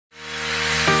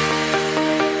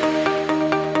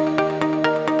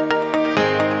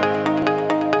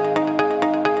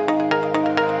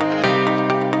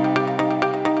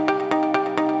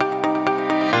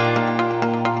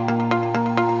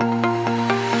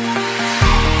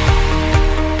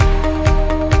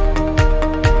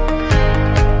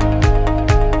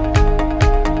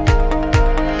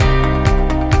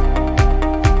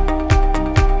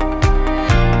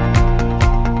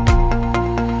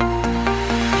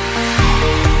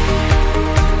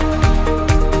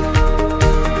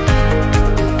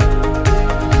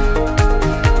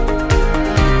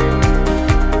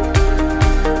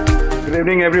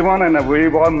evening, everyone, and a very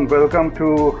warm welcome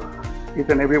to each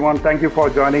and everyone. Thank you for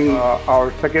joining our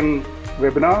second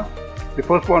webinar. The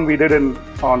first one we did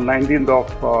on 19th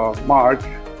of March.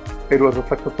 It was a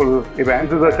successful event.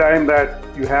 This is a time that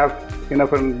you have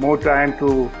enough and more time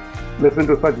to listen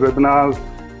to such webinars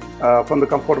from the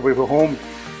comfort of your home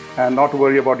and not to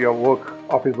worry about your work,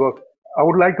 office work. I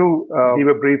would like to give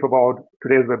a brief about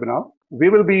today's webinar. We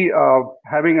will be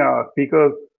having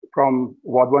speakers from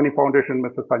Wadhwani Foundation,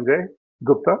 Mr. Sanjay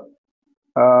Gupta.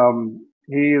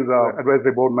 He is an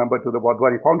advisory board member to the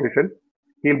Wadhwani Foundation.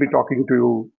 He'll be talking to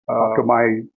you after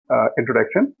my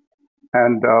introduction.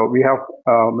 And we have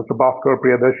Mr. Bhaskar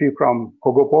Priyadarshi from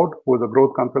Kogoport, who is a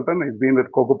growth consultant. He's been with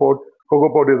Kogoport.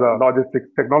 Kogoport is a logistics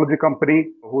technology company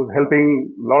who's helping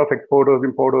a lot of exporters,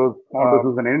 importers, small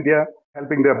business in India,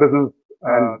 helping their business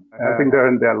and helping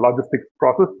in their logistics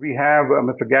process. We have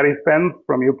Mr. Gary Spence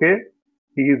from UK.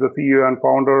 He is the CEO and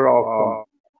founder of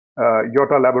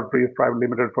Yota Laboratories Private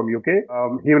Limited from UK.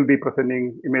 He will be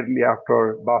presenting immediately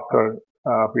after Bhaskar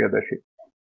Priyadarshi.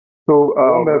 So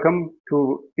welcome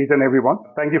to each and everyone.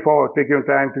 Thank you for taking your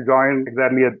time to join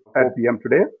exactly at 4 p.m.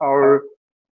 today. Our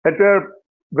entire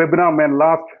webinar may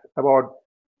last about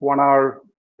 1 hour,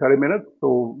 30 minutes.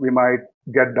 So we might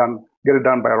get it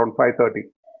done by around 5:30.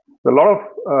 So a lot of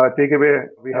takeaway.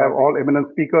 We have all eminent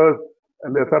speakers,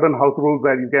 and there are certain house rules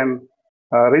that you can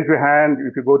raise your hand.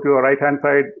 If you go to your right-hand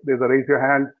side, there's a raise your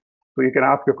hand. So you can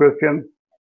ask your questions.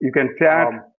 You can chat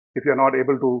if you're not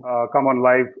able to come on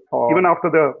live. Even after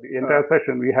the entire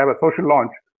session, we have a social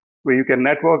launch where you can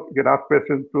network, you can ask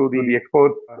questions to the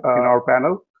experts in our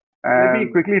panel. And let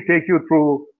me quickly take you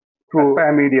through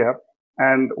Aspire Media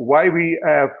and why we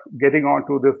are getting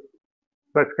onto this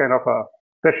such kind of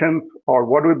sessions or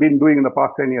what we've been doing in the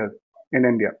past 10 years in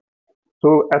India.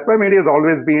 So Aspire Media has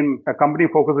always been a company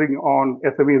focusing on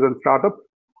SMEs and startups.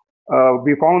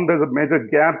 We found there's a major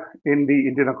gap in the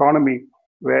Indian economy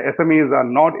where SMEs are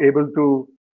not able to,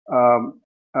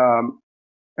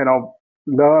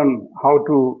 learn how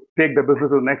to take the business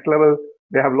to the next level.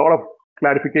 They have a lot of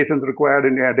clarifications required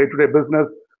in their day-to-day business,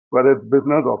 whether it's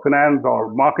business or finance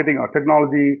or marketing or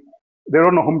technology. They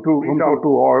don't know whom to reach out to,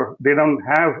 or they don't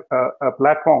have a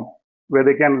platform where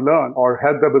they can learn or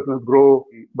help their business grow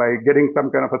by getting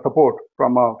some kind of a support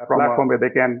from a platform where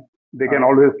they can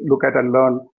always look at and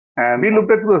learn. And we looked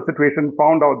at the situation,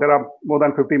 found out there are more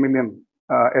than 50 million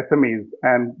SMEs,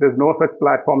 and there's no such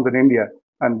platforms in India.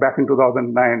 And back in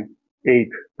 2009, 8,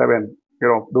 7,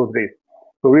 those days.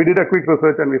 So we did a quick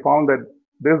research and we found that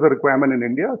there's a requirement in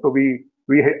India. So we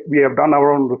have done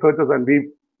our own researches, and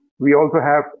we also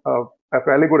have a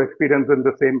fairly good experience in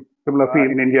the similar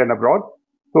field in India and abroad.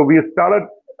 So we started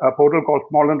a portal called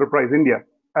Small Enterprise India.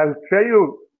 I'll share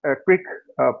you a quick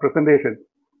presentation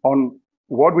on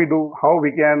what we do, how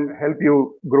we can help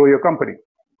you grow your company.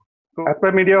 So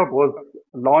Aspire Media was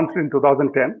launched in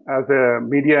 2010 as a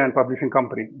media and publishing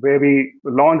company, where we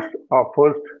launched our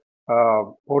first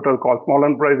portal called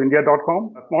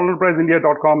smallenterpriseindia.com.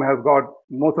 Smallenterpriseindia.com has got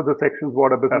most of the sections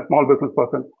what a small business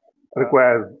person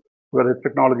requires, whether it's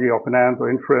technology or finance or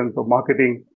insurance or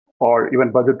marketing or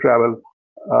even budget travel,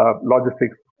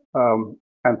 logistics,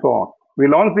 and so on. We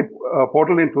launched the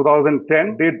portal in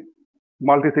 2010, did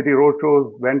multi-city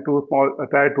roadshows, went to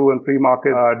tier 2 and 3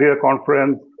 markets, did a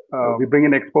conference. We bring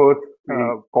in experts. We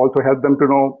also help them to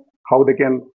know how they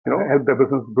can, help their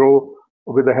business grow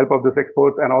with the help of these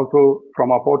experts and also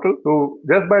from our portal. So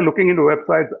just by looking into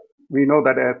websites, we know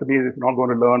that SME is not going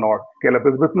to learn or scale up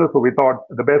his business. So we thought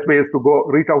the best way is to go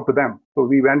reach out to them. So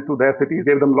we went to their cities,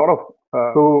 gave them a lot of.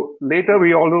 So later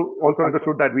we also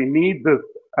understood that we need this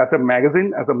as a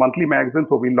magazine, as a monthly magazine.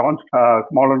 So we launched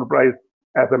Small Enterprise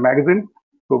as a magazine.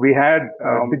 So we had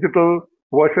a digital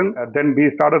version. Then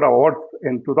we started our awards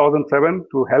in 2007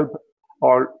 to help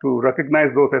or to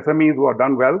recognize those SMEs who have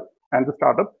done well and the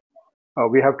startups.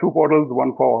 We have 2 portals,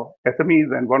 one for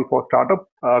SMEs and one for startups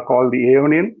called the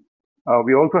Aeonian.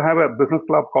 We also have a business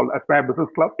club called Aspire Business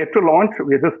Club. Yet to launch,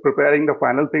 we're just preparing the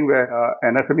final thing where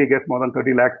an SME gets more than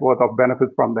 30 lakhs worth of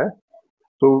benefits from there.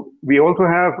 So we also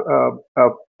have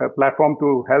a platform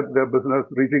to help their business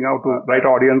reaching out to right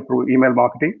audience through email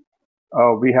marketing.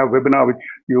 We have webinar, which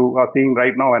you are seeing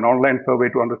right now, an online survey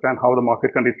to understand how the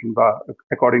market conditions are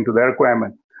according to their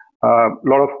requirements. A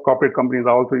lot of corporate companies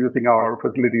are also using our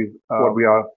facilities, what we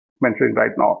are mentioning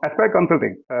right now. Aspire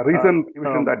Consulting, a recent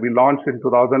division that we launched in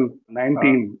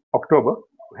 2019, October,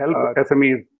 to help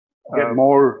SMEs get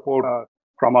more support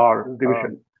from our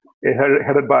division,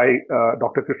 headed by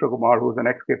Dr. Krishna Kumar, who's an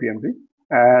ex-KPMG,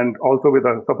 and also with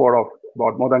the support of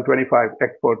about more than 25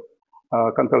 experts,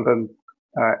 consultants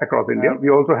across India.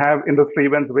 We also have industry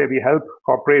events where we help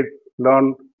corporates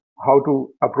learn how to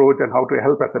approach and how to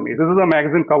help SMEs. This is the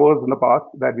magazine covers in the past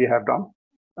that we have done.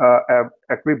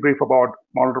 A quick brief about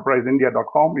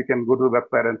smallenterpriseindia.com. You can go to the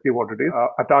website and see what it is.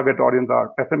 Our target audience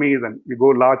are SMEs, and we go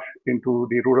large into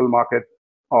the rural markets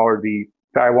or the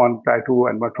Tier 1, Tier 2,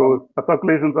 and metros. The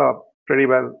circulations are pretty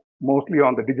well mostly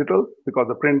on the digital, because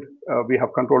the print, we have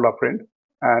controlled our print.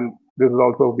 And this has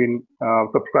also been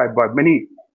subscribed by many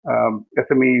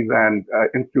SMEs and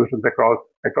institutions across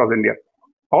India.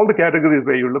 All the categories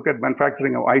where you look at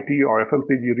manufacturing or IT or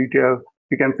FMCG retail,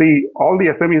 you can see all the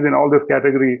SMEs in all this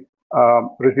category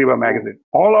receive a magazine.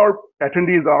 All our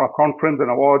attendees are conference and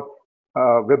awards,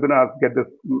 webinars get this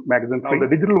magazine free. Now,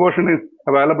 the digital version is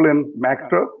available in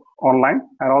Maxter online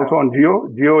and also on Geo.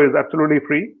 Geo is absolutely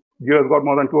free. Geo has got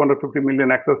more than 250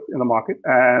 million access in the market,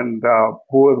 and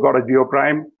who has got a Geo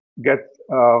Prime gets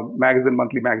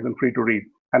monthly magazine free to read.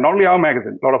 And not only our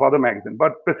magazine, a lot of other magazines,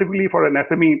 but specifically for an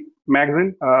SME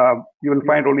magazine, you will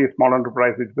find only a small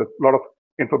enterprise, which has a lot of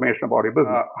information about your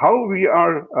business. How we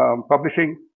are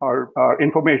publishing our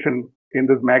information in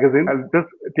this magazine, I'll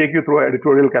just take you through an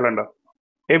editorial calendar.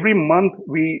 Every month,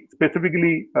 we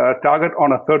specifically target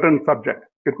on a certain subject.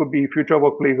 It could be future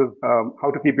workplaces,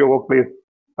 how to keep your workplace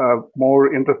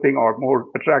more interesting or more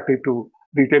attractive to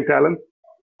retain talent,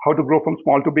 how to grow from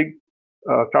small to big,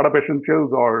 startup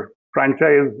essentials or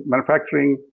franchise,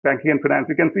 manufacturing, banking and finance.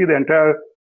 You can see the entire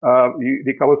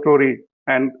the cover story,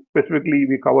 and specifically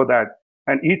we cover that.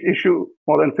 And each issue,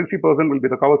 more than 60% will be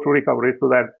the cover story coverage, so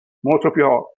that most of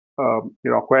your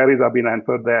queries are being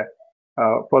answered there.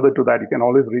 Further to that, you can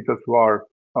always reach us to our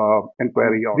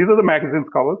inquiry. These are the magazine's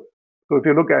covers. So if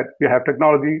you look at, you have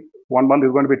technology. One month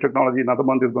is going to be technology. Another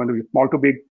month is going to be small to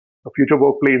big, future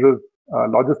workplaces,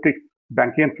 logistics,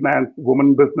 banking and finance,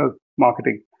 women business,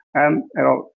 marketing, and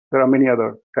there are many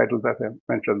other titles as I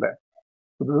mentioned there.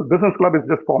 So the Business Club is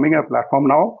just forming a platform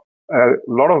now. A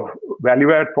lot of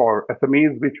value add for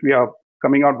SMEs, which we are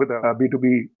coming out with a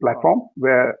B2B platform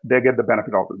where they get the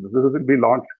benefit of it. This will be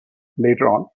launched later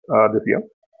on this year.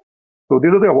 So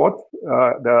these are the awards.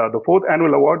 The 4th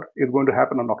annual award is going to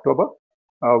happen in October.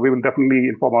 We will definitely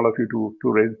inform all of you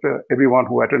to register. Everyone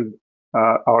who attends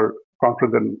our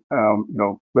conference and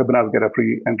webinars get a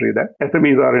free entry there.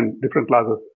 SMEs are in different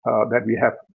classes that we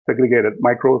have segregated: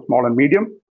 micro, small, and medium.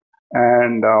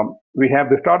 And we have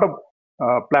the startup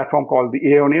platform called the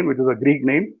Aeonian, which is a Greek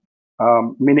name,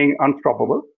 meaning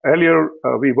unstoppable. Earlier,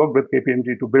 we worked with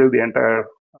KPMG to build the entire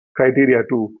criteria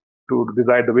to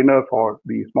decide the winner for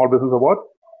the Small Business Award.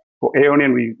 For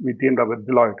Aeonian, we teamed up with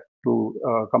Deloitte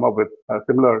to come up with a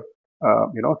similar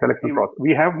selection process.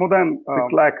 We have more than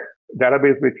 6 lakh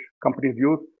database which companies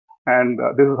use, and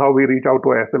this is how we reach out to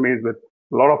our SMEs with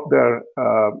a lot of their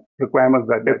requirements.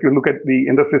 That if you look at the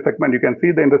industry segment, you can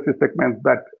see the industry segments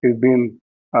that is being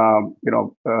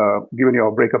given you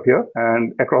a breakup here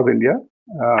and across India,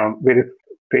 various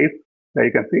states that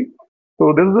you can see.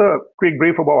 So this is a quick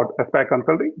brief about Aspire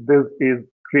Consulting. This is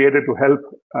created to help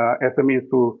SMEs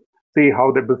to see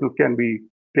how their business can be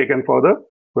taken further,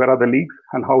 where are the leaks,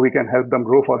 and how we can help them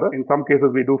grow further. In some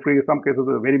cases, we do free. In some cases,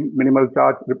 a very minimal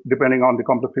charge, depending on the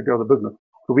complexity of the business.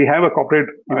 So we have a corporate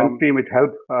event team which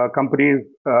helps companies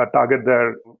target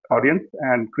their audience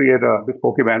and create a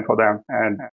bespoke event for them.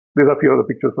 And these are a few of the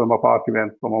pictures from our past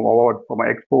events, from our awards, from our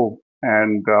expo.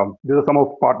 And these are some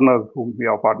of partners whom we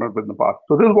have partnered with in the past.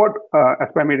 So this is what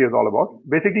Aspire Media is all about.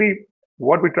 Basically,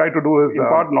 what we try to do is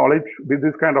impart knowledge with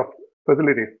this kind of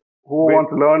facilities. Who wants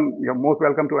to learn, you're most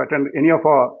welcome to attend any of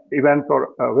our events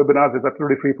or webinars. It's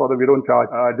absolutely free for them. We don't charge.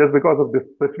 Just because of this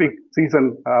specific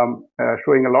season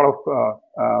showing a lot of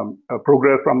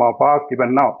progress from our past,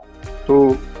 even now.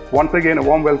 So once again, a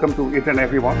warm welcome to each and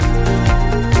everyone.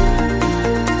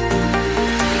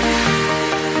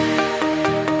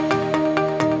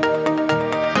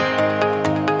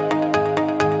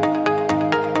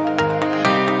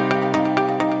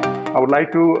 I would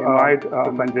like to invite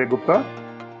Sanjay Gupta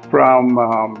from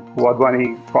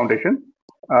Wadhwani Foundation.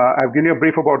 I've given you a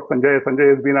brief about Sanjay.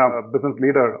 Sanjay has been a business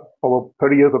leader over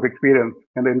 30 years of experience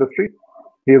in the industry.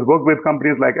 He has worked with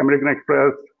companies like American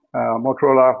Express,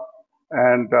 Motorola,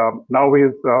 and now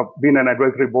he's been an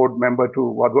advisory board member to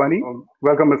Wadhwani.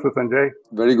 Welcome, Mr. Sanjay.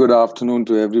 Very good afternoon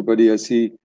to everybody. I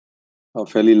see a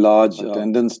fairly large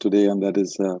attendance today, and that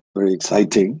is very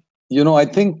exciting. I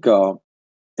think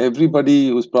everybody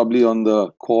who's probably on the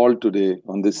call today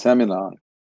on this seminar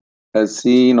has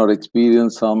seen or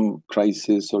experienced some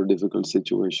crisis or difficult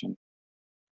situation.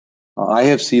 I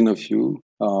have seen a few.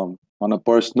 On a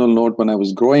personal note, when I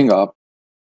was growing up,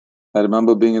 I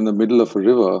remember being in the middle of a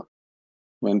river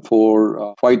when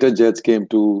 4 bomber jets came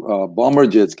to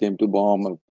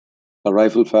bomb a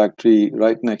rifle factory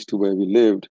right next to where we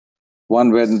lived.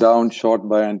 One went down, shot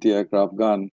by anti-aircraft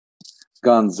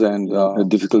guns, and a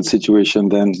difficult situation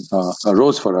then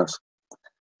arose for us.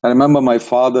 I remember my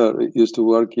father used to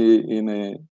work in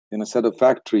a set of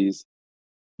factories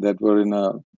that were in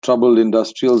a troubled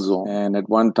industrial zone. And at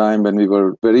one time when we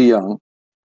were very young,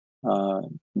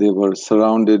 they were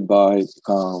surrounded by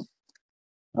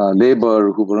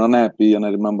labor who were unhappy. And I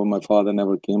remember my father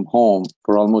never came home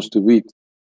for almost a week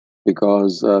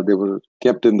because they were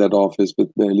kept in that office with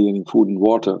barely any food and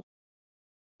water.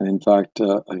 And in fact,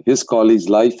 his colleague's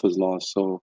life was lost.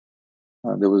 So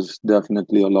there was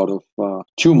definitely a lot of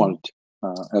tumult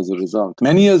as a result.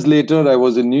 Many years later, I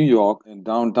was in New York, in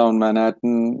downtown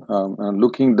Manhattan,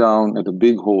 looking down at a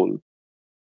big hole,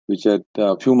 which a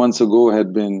few months ago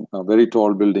had been a very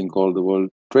tall building called the World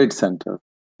Trade Center.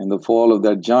 And the fall of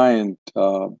that giant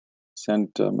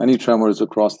sent many tremors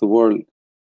across the world,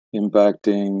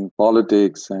 impacting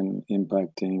politics and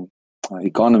impacting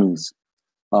economies.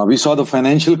 We saw the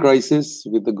financial crisis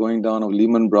with the going down of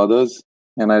Lehman Brothers.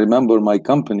 And I remember my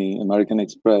company, American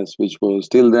Express, which was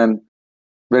till then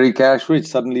very cash rich,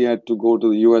 suddenly had to go to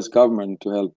the US government to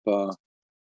help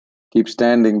keep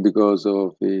standing because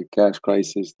of a cash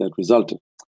crisis that resulted.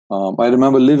 I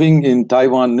remember living in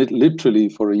Taiwan literally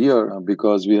for a year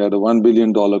because we had a $1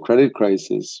 billion credit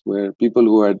crisis where people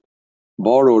who had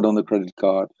borrowed on the credit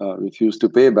card refused to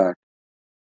pay back.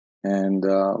 And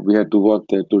we had to work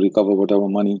there to recover whatever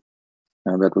money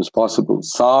that was possible.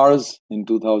 SARS in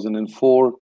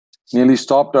 2004 nearly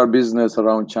stopped our business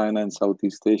around China and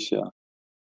Southeast Asia.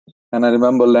 And I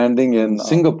remember landing in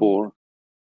Singapore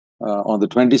on the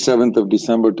 27th of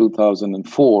December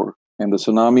 2004, and the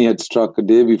tsunami had struck a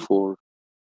day before.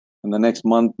 And the next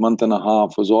month and a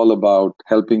half was all about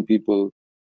helping people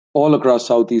all across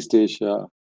Southeast Asia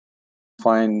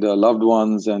find loved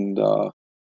ones and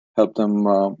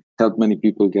help many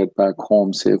people get back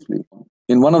home safely.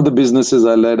 In one of the businesses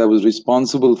I led, I was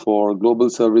responsible for global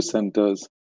service centers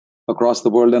across the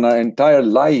world, and our entire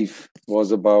life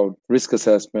was about risk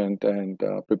assessment and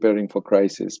preparing for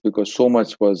crisis because so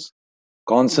much was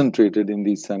concentrated in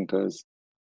these centers,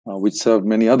 which served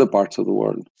many other parts of the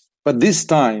world. But this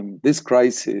time, this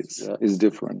crisis is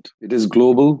different. It is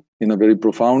global in a very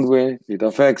profound way. It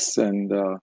affects and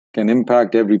can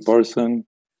impact every person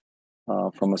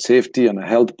from a safety and a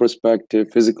health perspective,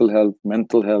 physical health,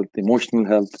 mental health, emotional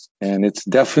health. And it's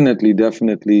definitely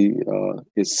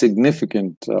a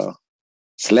significant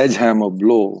sledgehammer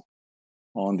blow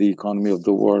on the economy of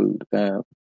the world,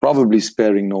 probably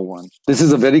sparing no one. This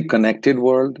is a very connected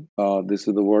world. This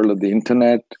is the world of the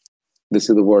internet. This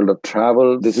is the world of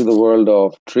travel. This is the world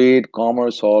of trade,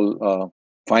 commerce, all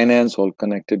finance, all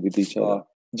connected with each other.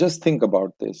 Just think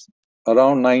about this.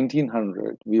 Around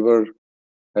 1900, we were,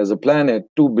 as a planet,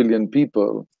 2 billion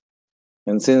people.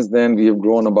 And since then, we have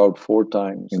grown about 4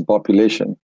 times in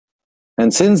population.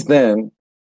 And since then,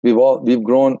 we've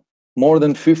grown more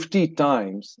than 50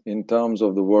 times in terms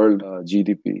of the world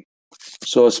GDP.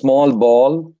 So a small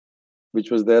ball,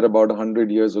 which was there about 100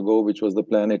 years ago, which was the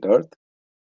planet Earth,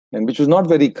 and which was not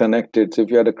very connected. So if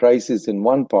you had a crisis in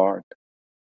one part,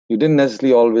 you didn't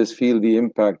necessarily always feel the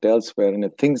impact elsewhere. And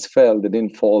if things fell, they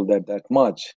didn't fall that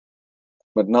much.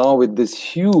 But now with this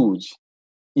huge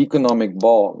economic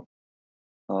ball,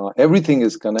 everything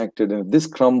is connected. And if this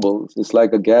crumbles, it's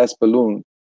like a gas balloon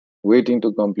waiting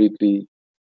to completely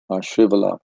shrivel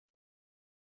up.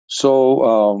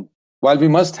 So while we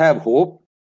must have hope,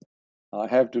 I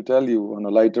have to tell you on a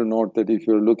lighter note that if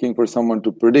you're looking for someone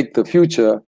to predict the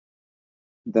future,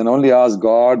 then only ask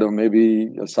God or maybe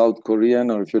a South Korean,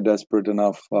 or if you're desperate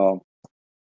enough,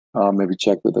 maybe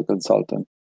check with a consultant.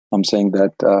 I'm saying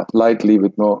that lightly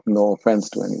with no offense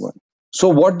to anyone. So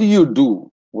what do you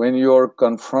do when you're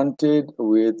confronted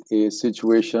with a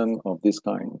situation of this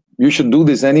kind? You should do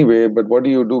this anyway, but what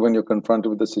do you do when you're confronted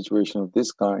with a situation of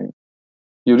this kind?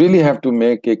 You really have to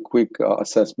make a quick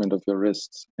assessment of your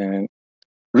risks. And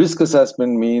risk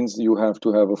assessment means you have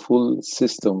to have a full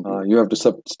system. You have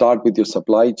to start with your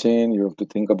supply chain. You have to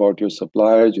think about your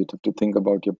suppliers. You have to think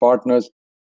about your partners.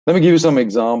 Let me give you some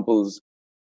examples.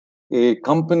 A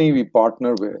company we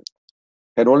partner with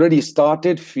had already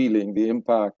started feeling the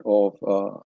impact of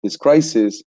this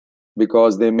crisis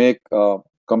because they make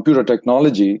computer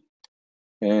technology,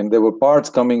 and there were parts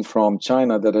coming from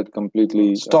China that had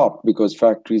completely stopped because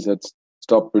factories had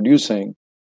stopped producing.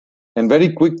 And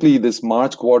very quickly, this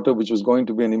March quarter, which was going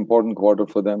to be an important quarter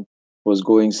for them, was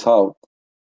going south.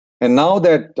 And now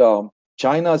that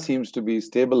China seems to be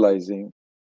stabilizing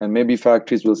and maybe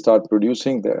factories will start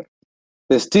producing there,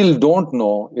 they still don't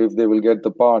know if they will get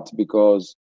the parts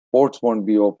because ports won't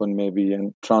be open maybe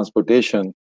and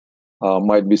transportation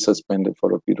might be suspended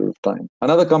for a period of time.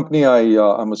 Another company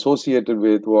I'm associated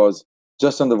with was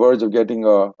just on the verge of getting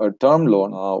a term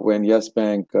loan when Yes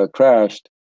Bank crashed.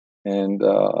 And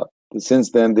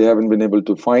since then, they haven't been able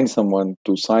to find someone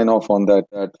to sign off on that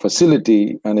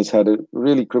facility, and it's had a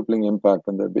really crippling impact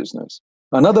on their business.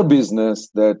 Another business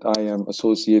that I am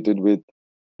associated with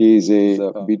is a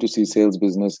B2C sales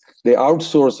business. They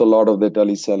outsource a lot of their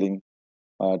teleselling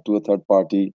to a third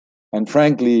party. And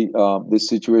frankly, this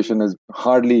situation has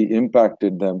hardly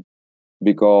impacted them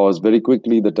because very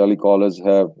quickly the telecallers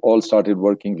have all started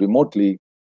working remotely,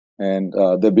 and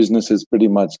their business is pretty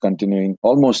much continuing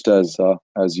almost as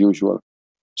usual.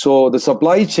 So the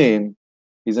supply chain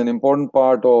is an important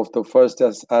part of the first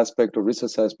aspect of risk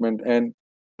assessment, and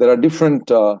there are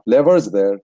different levers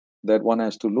there that one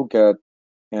has to look at,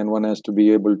 and one has to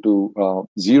be able to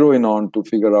zero in on to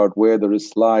figure out where the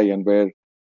risks lie and where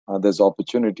there's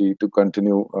opportunity to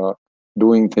continue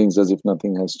doing things as if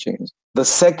nothing has changed. The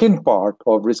second part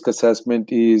of risk assessment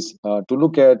is to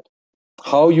look at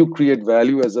how you create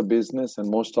value as a business, and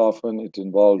most often it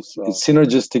involves it's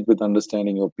synergistic with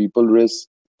understanding your people risks.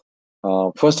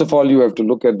 First of all, you have to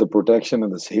look at the protection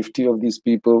and the safety of these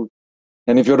people.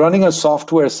 And if you're running a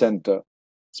software center,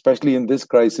 especially in this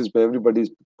crisis where everybody's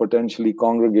potentially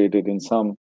congregated in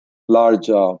some large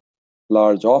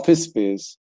office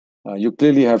space, you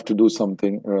clearly have to do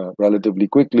something relatively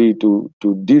quickly to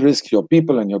de-risk your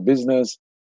people and your business.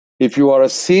 If you are a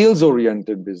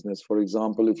sales-oriented business, for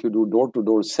example, if you do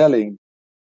door-to-door selling,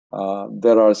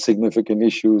 there are significant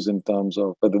issues in terms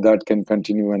of whether that can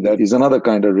continue, and that is another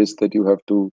kind of risk that you have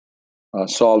to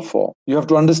solve for. You have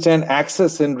to understand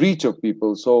access and reach of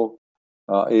people. So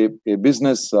a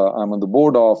business I'm on the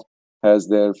board of has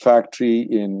their factory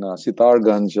in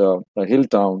Sitarganj, a hill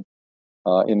town,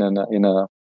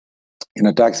 in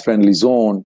a tax-friendly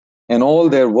zone, and all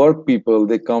their work people,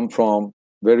 they come from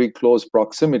very close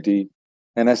proximity.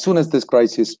 And as soon as this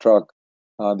crisis struck,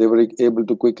 they were able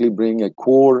to quickly bring a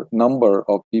core number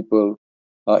of people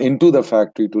into the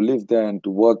factory to live there and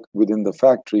to work within the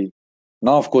factory.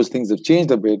 Now, of course, things have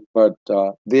changed a bit, but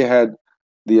they had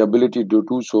the ability to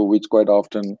do so, which quite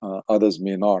often others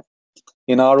may not.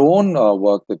 In our own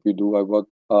work that we do,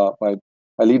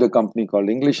 I lead a company called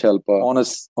English Helper.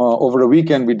 Over a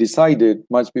weekend, we decided,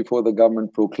 much before the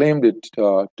government proclaimed it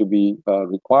to be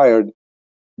required,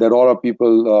 that all our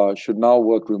people should now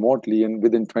work remotely, and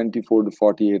within 24 to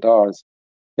 48 hours,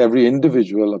 every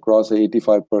individual across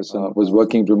 85% was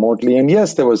working remotely. And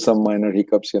yes, there were some minor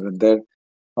hiccups here and there,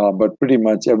 but pretty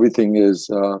much everything is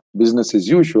business as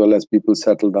usual as people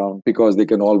settle down because they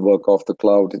can all work off the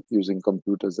cloud using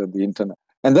computers and the internet.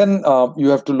 And then you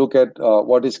have to look at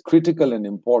what is critical and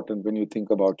important when you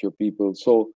think about your people.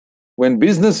 So when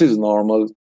business is normal,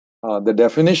 the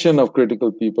definition of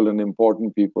critical people and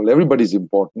important people, everybody's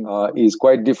important, is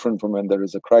quite different from when there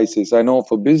is a crisis. I know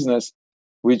for business,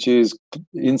 which is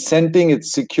incenting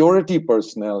its security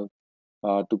personnel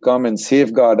to come and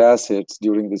safeguard assets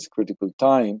during this critical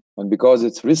time, and because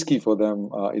it's risky for them,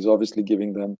 is obviously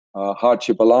giving them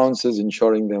hardship allowances,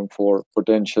 insuring them for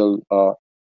potential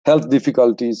health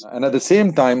difficulties, and at the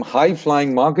same time,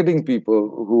 high-flying marketing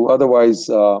people who otherwise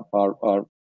are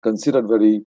considered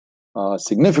very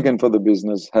significant for the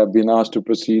business have been asked to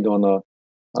proceed on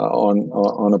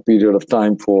a period of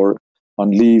time on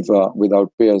leave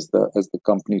without pay as the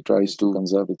company tries to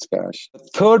conserve its cash. The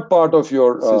third part of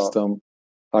your system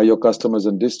are your customers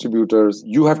and distributors.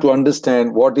 You have to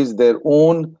understand what is their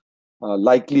own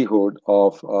likelihood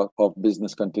of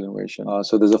business continuation.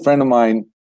 So there's a friend of mine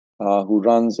who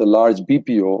runs a large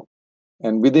BPO,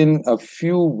 and within a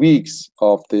few weeks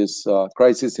of this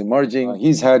crisis emerging,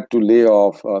 he's had to lay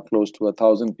off close to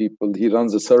 1,000 people. He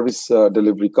runs a service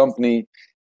delivery company,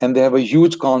 and they have a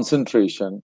huge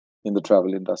concentration in the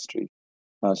travel industry.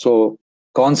 So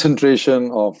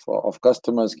concentration of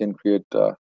customers can create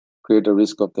a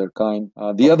risk of their kind.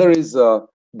 The other is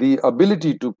the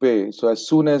ability to pay. So as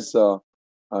soon as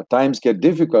times get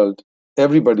difficult,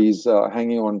 everybody's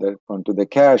hanging onto their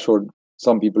cash, or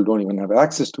some people don't even have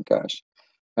access to cash.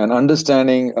 And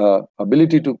understanding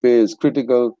ability to pay is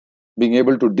critical. Being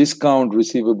able to discount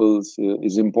receivables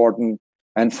is important.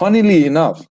 And funnily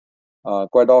enough,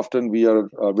 quite often we are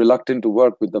reluctant to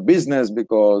work with the business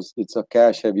because it's a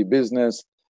cash-heavy business.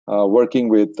 Working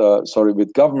with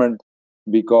government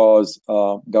because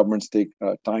governments take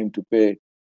time to pay.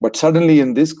 But suddenly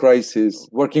in this crisis,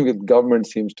 working with government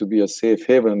seems to be a safe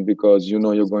haven because you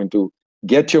know you're going to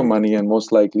get your money, and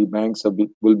most likely banks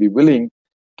will be willing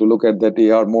to look at that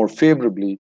AR more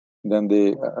favorably than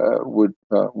they would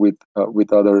with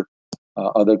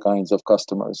other kinds of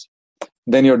customers.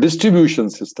 Then your distribution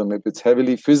system, if it's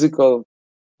heavily physical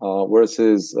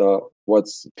versus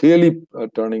what's clearly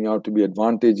turning out to be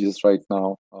advantageous right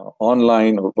now,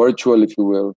 online or virtual, if you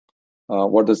will.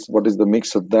 What is the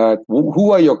mix of that?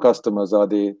 Who are your customers? Are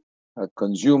they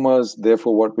consumers?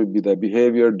 Therefore, what will be their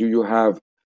behavior? Do you have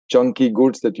chunky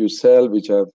goods that you sell which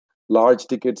have large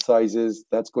ticket sizes?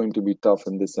 That's going to be tough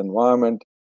in this environment.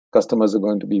 Customers are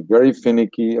going to be very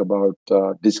finicky about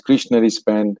discretionary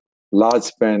spend, large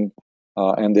spend,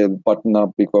 and they'll button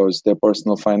up because their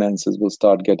personal finances will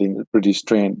start getting pretty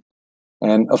strained.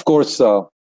 And of course,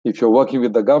 if you're working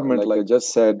with the government, like I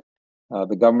just said,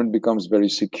 the government becomes very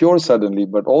secure suddenly,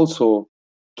 but also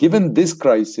given this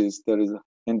crisis, there is an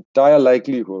entire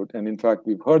likelihood, and in fact,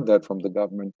 we've heard that from the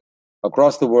government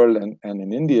across the world and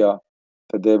in India,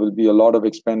 that there will be a lot of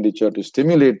expenditure to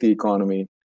stimulate the economy.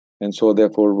 And so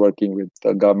therefore, working with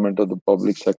the government or the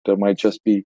public sector might just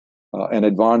be an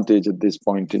advantage at this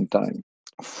point in time.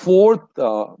 Fourth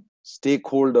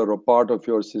stakeholder or part of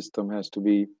your system has to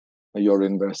be your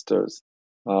investors.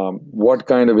 What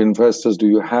kind of investors do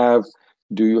you have?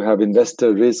 Do you have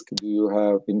investor risk? Do you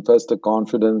have investor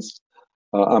confidence?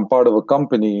 I'm part of a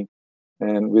company,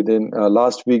 and within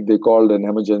last week, they called an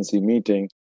emergency meeting,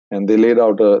 and they laid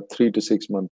out a 3 to 6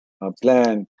 month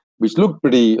plan, which looked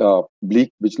pretty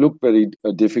bleak, which looked very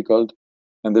difficult.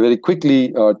 And they very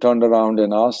quickly turned around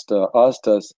and asked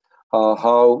us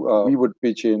how we would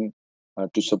pitch in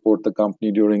to support the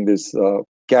company during this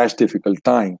cash difficult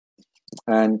time.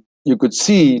 And you could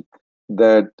see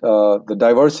that the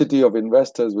diversity of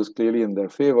investors was clearly in their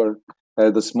favor.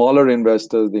 The smaller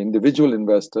investors, the individual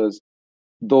investors,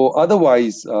 though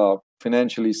otherwise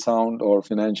financially sound or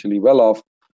financially well off,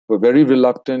 were very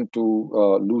reluctant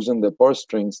to loosen their purse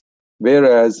strings,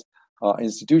 whereas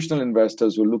institutional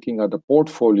investors who are looking at a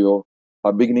portfolio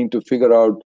are beginning to figure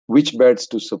out which bets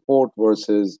to support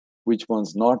versus which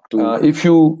ones not to. If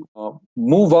you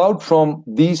move out from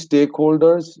these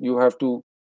stakeholders, you have to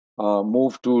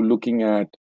move to looking at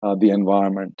the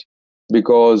environment,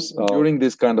 because during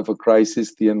this kind of a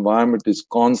crisis, the environment is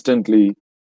constantly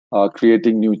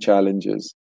creating new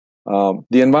challenges.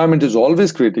 The environment is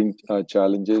always creating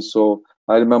challenges. So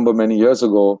I remember many years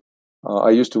ago,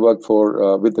 I used to work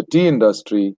with the tea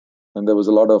industry, and there was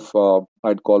a lot of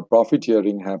I'd call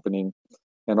profiteering happening.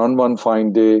 And on one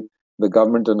fine day, the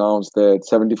government announced that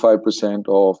 75%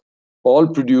 of all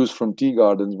produce from tea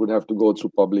gardens would have to go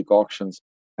through public auctions.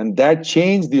 And that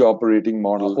changed the operating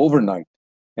model overnight.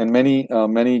 And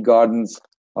many gardens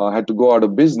had to go out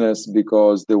of business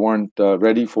because they weren't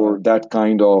ready for that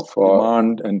kind of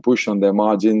demand and push on their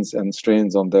margins and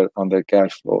strains on their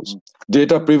cash flows.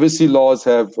 Data privacy laws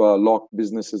have locked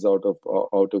businesses out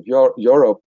of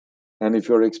Europe. And if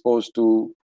you're exposed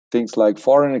to things like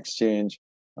foreign exchange,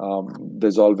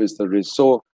 there's always the risk.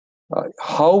 So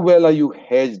how well are you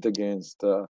hedged against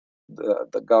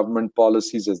the government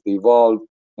policies as they evolve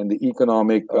and the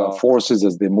economic forces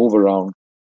as they move around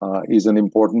is an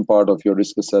important part of your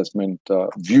risk assessment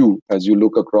view as you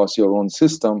look across your own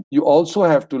system. You also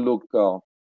have to look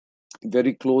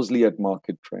very closely at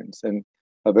market trends. And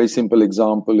a very simple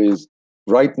example is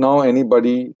right now,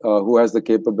 anybody who has the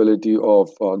capability of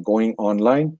going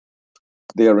online,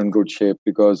 they are in good shape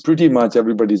because pretty much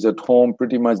everybody's at home.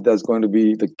 Pretty much that's going to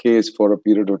be the case for a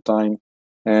period of time.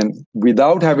 And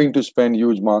without having to spend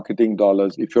huge marketing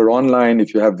dollars, if you're online,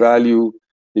 if you have value,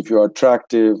 if you're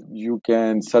attractive, you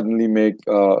can suddenly make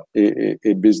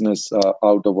a business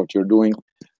out of what you're doing.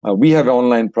 We have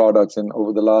online products, and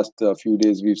over the last few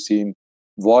days, we've seen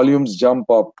volumes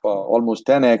jump up almost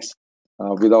 10x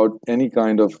without any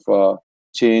kind of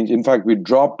change. In fact, we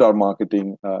dropped our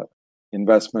marketing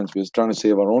investments. We're trying to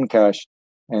save our own cash.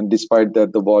 And despite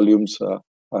that, the volumes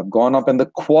have gone up and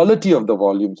the quality of the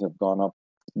volumes have gone up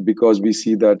because we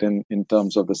see that in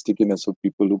terms of the stickiness of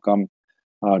people who come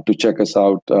to check us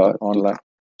out online.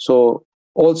 So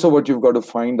also what you've got to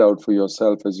find out for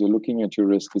yourself as you're looking at your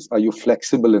risk is, are you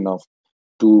flexible enough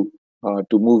to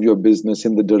move your business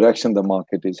in the direction the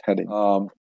market is heading?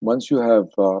 Once you have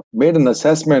made an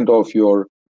assessment of your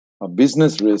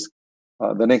business risk,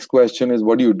 the next question is,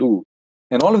 what do you do?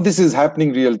 And all of this is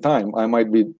happening real time. I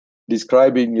might be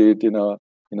describing it in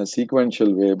a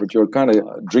sequential way, but you're kind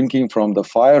of drinking from the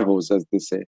fire hose, as they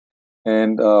say.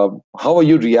 And how are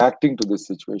you reacting to this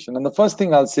situation? And the first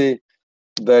thing I'll say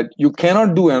that you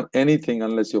cannot do anything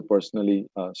unless you're personally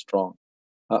strong.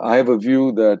 I have a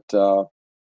view that,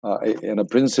 and a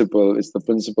principle, it's the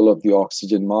principle of the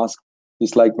oxygen mask.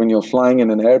 It's like when you're flying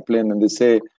in an airplane and they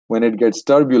say when it gets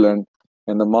turbulent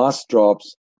and the mask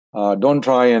drops, don't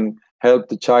try and help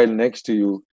the child next to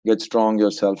you, get strong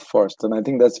yourself first. And I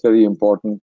think that's very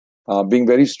important. being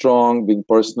very strong, being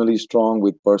personally strong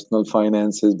with personal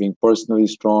finances, being personally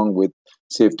strong with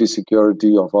safety,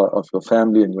 security of your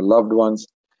family and your loved ones,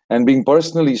 and being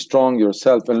personally strong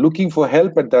yourself and looking for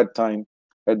help at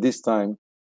this time,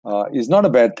 is not a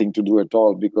bad thing to do at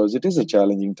all, because it is a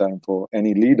challenging time for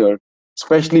any leader,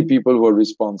 especially people who are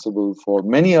responsible for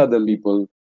many other people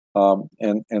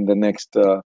and the next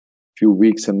few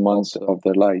weeks and months of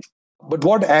their life. But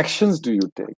what actions do you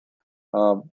take?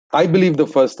 I believe the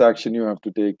first action you have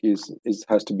to take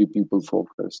has to be people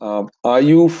focused. Are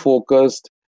you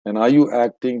focused and are you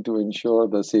acting to ensure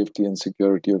the safety and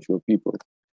security of your people?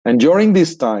 And during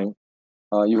this time,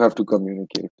 you have to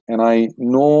communicate. And I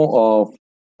know of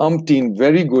umpteen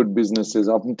very good businesses,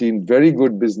 umpteen very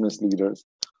good business leaders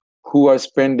who are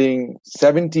spending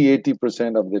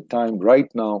 70-80% of their time right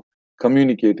now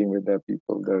communicating with their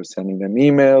people. They're sending them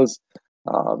emails,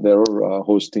 they're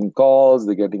hosting calls,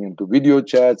 they're getting into video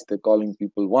chats, they're calling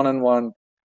people one-on-one,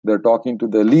 they're talking to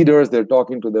their leaders, they're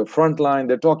talking to their front line,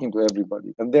 they're talking to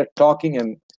everybody. And they're talking,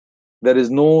 and there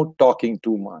is no talking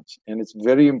too much. And it's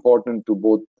very important to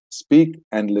both speak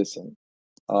and listen.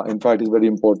 In fact, it's very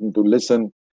important to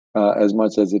listen as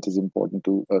much as it is important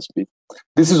to speak.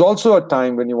 This is also a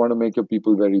time when you want to make your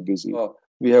people very busy.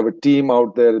 We have a team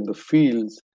out there in the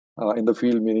fields,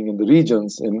 meaning in the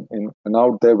regions, and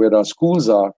out there where our schools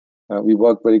are. We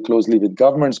work very closely with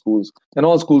government schools, and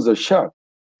all schools are shut.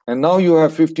 And now you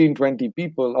have 15, 20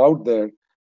 people out there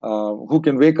who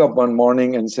can wake up one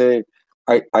morning and say,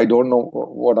 I don't know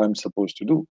what I'm supposed to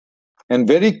do. And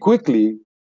very quickly,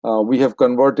 we have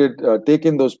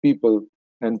taken those people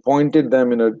and pointed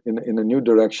them in a new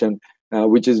direction,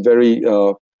 which is very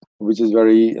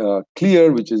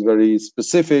clear, which is very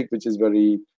specific, which is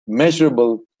very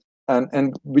measurable,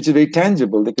 and which is very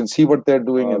tangible. They can see what they're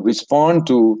doing and respond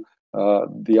to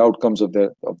the outcomes of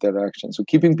their actions. So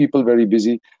keeping people very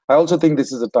busy. I also think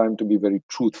this is a time to be very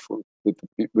truthful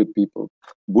with people.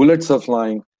 Bullets are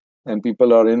flying, and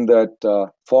people are in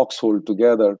that foxhole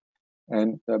together.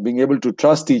 And being able to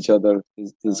trust each other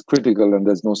is critical, and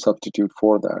there's no substitute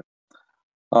for that.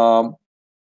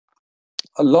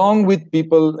 Along with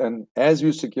people, and as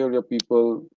you secure your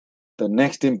people, the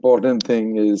next important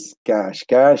thing is cash.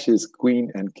 Cash is queen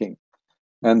and king.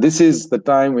 And this is the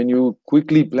time when you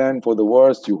quickly plan for the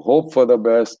worst, you hope for the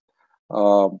best.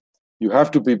 You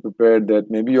have to be prepared that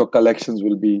maybe your collections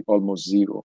will be almost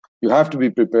zero. You have to be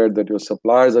prepared that your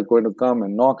suppliers are going to come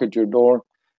and knock at your door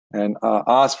and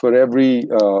ask for every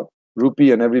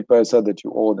rupee and every paisa that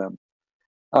you owe them.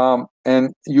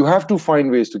 And you have to find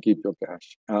ways to keep your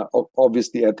cash,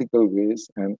 obviously ethical ways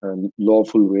and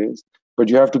lawful ways, but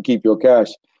you have to keep your cash.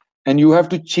 And you have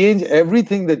to change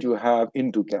everything that you have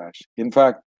into cash. In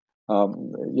fact,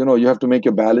 you have to make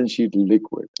your balance sheet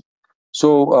liquid.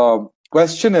 So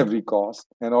question every cost,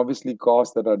 and obviously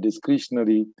costs that are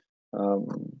discretionary,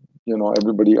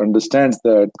 everybody understands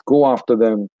that. Go after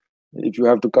them. If you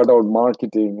have to cut out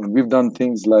marketing, and we've done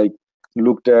things like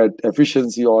looked at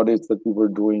efficiency audits that we were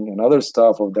doing and other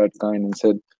stuff of that kind and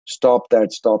said, stop that,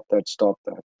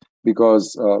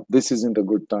 because this isn't a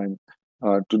good time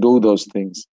to do those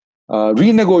things.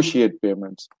 Renegotiate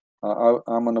payments.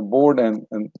 I'm on a board, and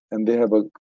they have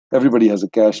everybody has a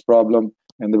cash problem,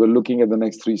 and they were looking at the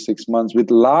next 3-6 months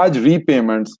with large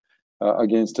repayments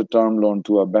against a term loan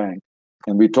to a bank.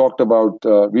 And we talked about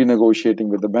renegotiating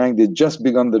with the bank. They just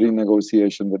begun the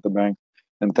renegotiation with the bank.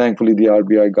 And thankfully, the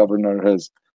RBI governor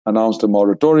has announced a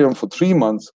moratorium for 3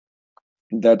 months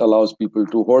that allows people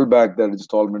to hold back their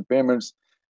installment payments.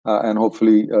 And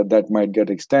hopefully that might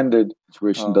get extended.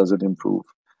 Situation doesn't improve.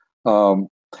 And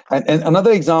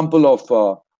another example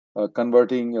of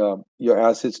converting your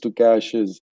assets to cash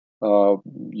is,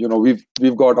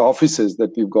 we've got offices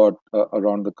that we've got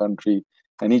around the country,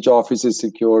 and each office is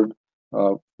secured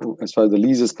as far as the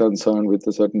lease is concerned with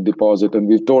a certain deposit. And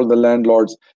we've told the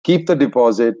landlords, keep the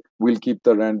deposit, we'll keep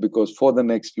the rent, because for the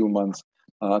next few months,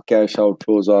 cash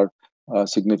outflows are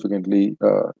significantly,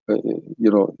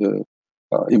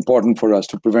 important for us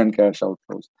to prevent cash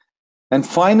outflows. And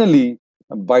finally,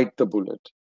 bite the bullet,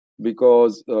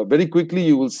 because very quickly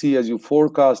you will see, as you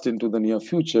forecast into the near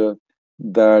future,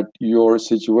 that your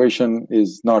situation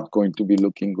is not going to be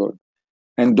looking good.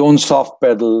 And don't soft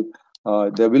pedal.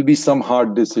 There will be some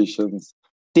hard decisions.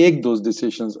 Take those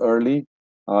decisions early.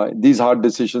 These hard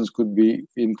decisions could be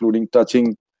including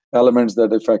touching elements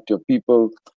that affect your people.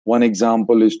 One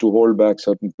example is to hold back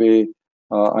certain pay.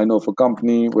 I know of a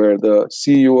company where the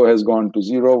CEO has gone to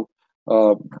zero,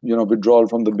 withdrawal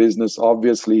from the business.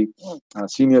 Obviously,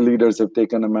 senior leaders have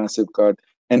taken a massive cut,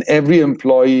 and every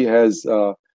employee has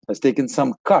taken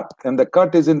some cut. And the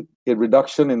cut isn't a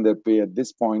reduction in their pay at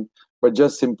this point, but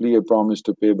just simply a promise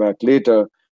to pay back later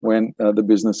when the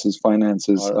business's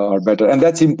finances are better. And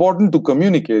that's important to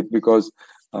communicate because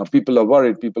people are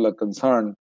worried, people are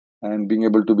concerned, and being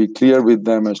able to be clear with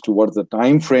them as to what's the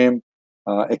time frame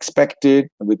expected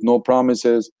with no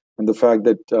promises, and the fact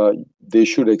that they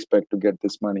should expect to get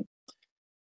this money.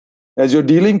 As you're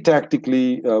dealing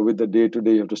tactically with the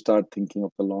day-to-day, you have to start thinking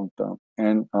of the long term.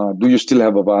 And do you still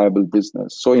have a viable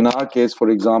business? So in our case, for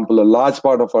example, a large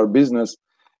part of our business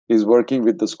is working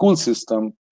with the school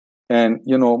system. And,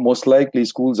 most likely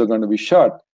schools are going to be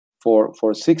shut for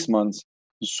 6 months.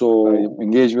 So I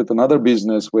engage with another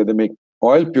business where they make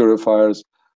oil purifiers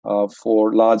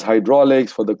for large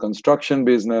hydraulics, for the construction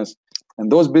business.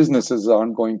 And those businesses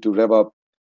aren't going to rev up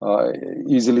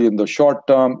easily in the short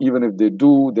term. Even if they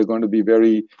do, they're going to be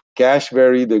very cash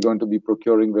wary. They're going to be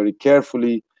procuring very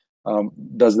carefully.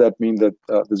 Does that mean that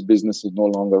this business is no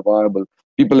longer viable?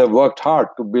 People have worked hard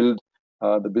to build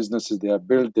the businesses they have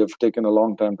built. They've taken a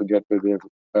long time to get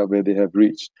where they have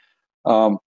reached.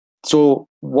 So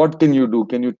what can you do?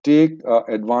 Can you take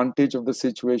advantage of the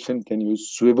situation? Can you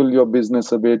swivel your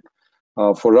business a bit?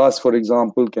 For us, for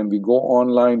example, can we go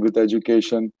online with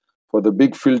education? For the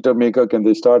big filter maker, can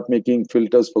they start making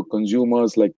filters for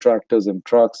consumers like tractors and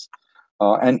trucks?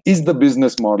 And is the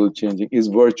business model changing? Is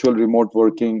virtual remote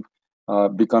working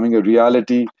becoming a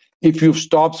reality? If you've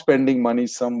stopped spending money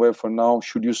somewhere for now,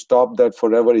 should you stop that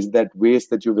forever? Is that waste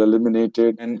that you've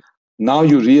eliminated? And now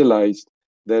you realize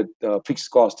that fixed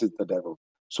cost is the devil.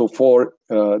 So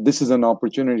this is an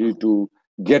opportunity to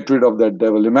get rid of that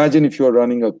devil. Imagine if you're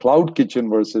running a cloud kitchen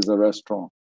versus a restaurant.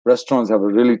 Restaurants have a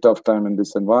really tough time in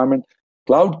this environment.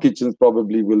 Cloud kitchens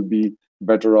probably will be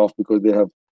better off because they have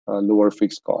lower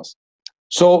fixed costs.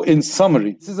 So in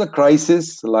summary, this is a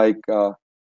crisis like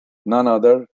none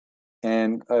other.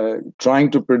 And trying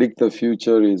to predict the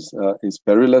future is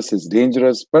perilous, is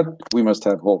dangerous, but we must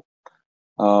have hope.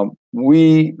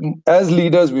 We, as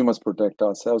leaders, we must protect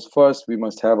ourselves first. We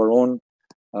must have our own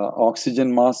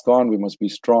oxygen mask on. We must be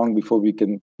strong before we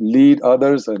can lead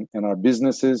others and our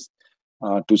businesses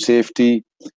to safety.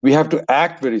 We have to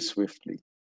act very swiftly,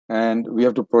 and we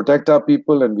have to protect our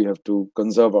people, and we have to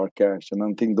conserve our cash. And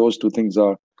I think those two things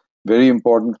are very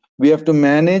important. We have to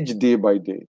manage day by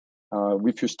day.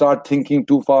 If you start thinking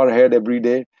too far ahead every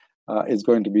day, it's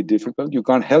going to be difficult. You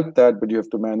can't help that, but you have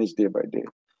to manage day by day.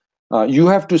 You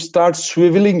have to start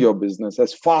swiveling your business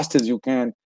as fast as you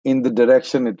can in the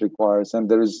direction it requires. And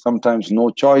there is sometimes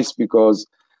no choice because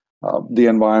the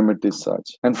environment is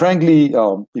such. And frankly,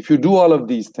 if you do all of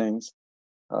these things,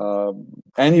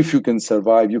 and if you can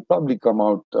survive, you probably come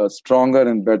out stronger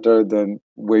and better than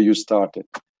where you started.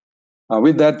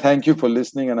 With that, thank you for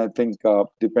listening. And I think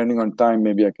depending on time,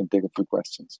 maybe I can take a few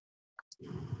questions.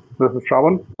 This is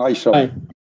Shravan. Hi, Shravan. Hi.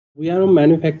 We are a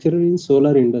manufacturer in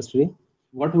solar industry.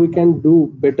 What we can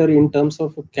do better in terms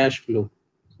of cash flow?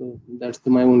 So that's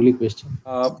my only question.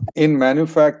 In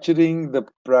manufacturing, the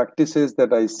practices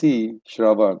that I see,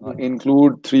 Shravan,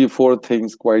 include 3-4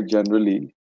 things quite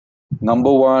generally.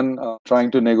 Number one,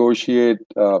 trying to negotiate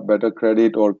better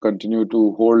credit or continue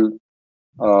to hold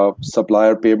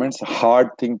supplier payments. Hard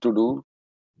thing to do,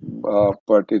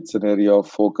 but it's an area of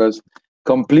focus.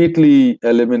 Completely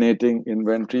eliminating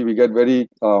inventory. We get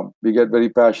very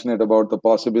passionate about the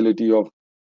possibility of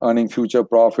earning future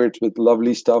profits with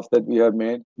lovely stuff that we have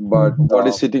made. But what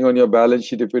is sitting on your balance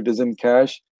sheet, if it isn't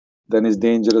cash, then is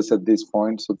dangerous at this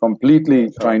point. So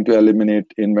completely trying to eliminate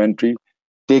inventory,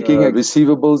 taking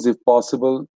receivables if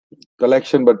possible,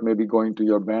 collection, but maybe going to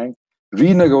your bank,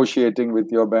 renegotiating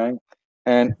with your bank.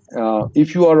 And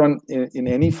if you are in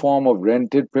any form of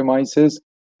rented premises,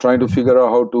 trying to figure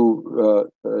out how to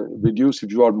reduce.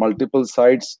 If you are multiple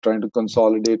sites, trying to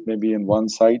consolidate maybe in one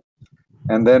site.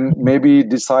 And then maybe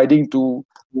deciding to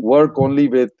work only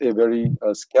with a very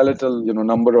skeletal,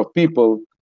 number of people,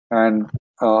 and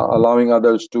allowing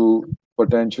others to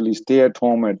potentially stay at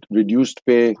home at reduced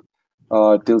pay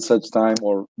till such time,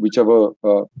 or whichever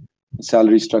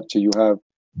salary structure you have,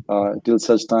 till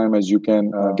such time as you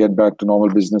can get back to normal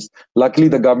business. Luckily,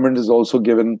 the government has also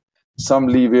given some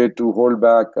leeway to hold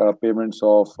back payments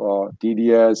of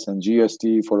TDS and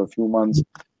GST for a few months,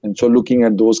 and so looking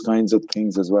at those kinds of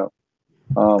things as well.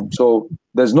 So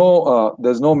there's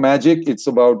no magic. It's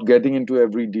about getting into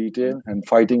every detail and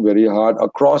fighting very hard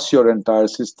across your entire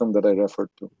system that I referred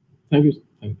to. Thank you.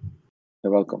 Thank you.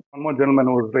 You're welcome. One more gentleman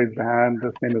who has raised a hand.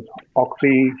 His name is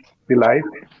Oxy Delight.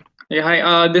 Yeah,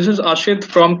 hi. This is Ashit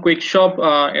from Quick Shop.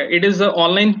 It is an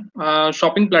online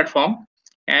shopping platform.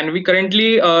 And we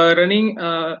currently running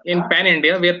in pan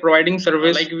India. We are providing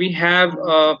service like we have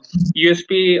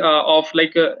USP of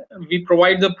like we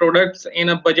provide the products in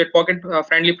a budget pocket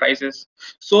friendly prices.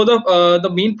 So the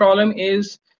main problem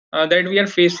is that we are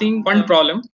facing fund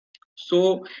problem.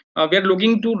 So we are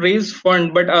looking to raise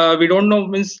fund, but we don't know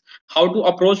means how to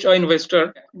approach an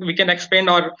investor. We can expand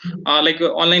our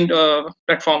online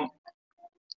platform.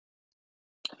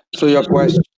 So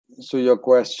your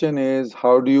question is,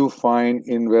 how do you find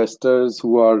investors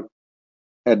who are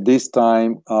at this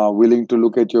time willing to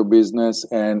look at your business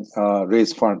and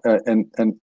raise fund and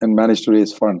manage to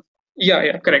raise fund?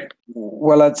 Yeah, correct.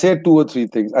 Well, I'd say two or three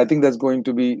things. I think that's going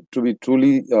to be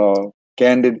truly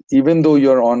candid. Even though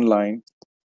you're online,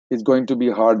 it's going to be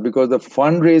hard because the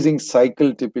fundraising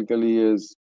cycle typically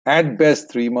is at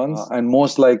best 3 months and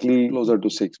most likely closer to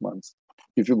 6 months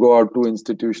if you go out to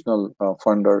institutional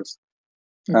funders.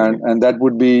 And that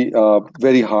would be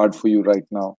very hard for you right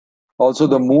now. Also,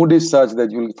 the mood is such that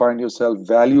you'll find yourself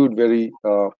valued very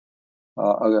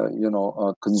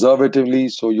conservatively,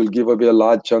 so you'll give away a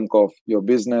large chunk of your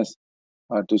business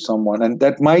to someone, and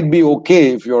that might be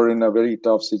okay if you're in a very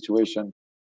tough situation.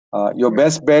 Your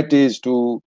best bet is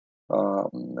to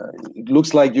it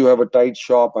looks like you have a tight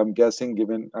shop, I'm guessing,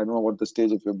 given I don't know what the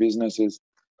stage of your business is,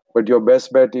 but your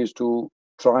best bet is to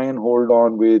try and hold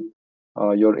on with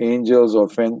your angels or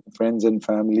friends and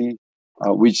family,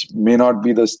 which may not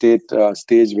be the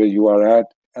stage where you are at.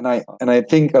 And I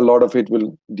think a lot of it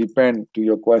will depend, to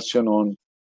your question, on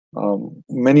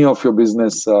many of your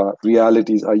business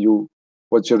realities.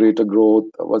 What's your rate of growth?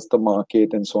 What's the market,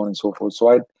 and so on and so forth.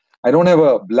 So I don't have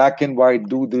a black and white,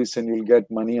 do this and you'll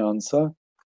get money answer,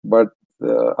 but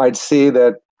I'd say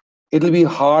that it'll be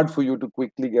hard for you to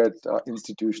quickly get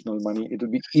institutional money. It'll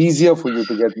be easier for you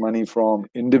to get money from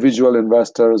individual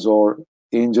investors or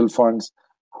angel funds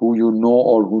who you know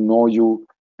or who know you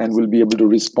and will be able to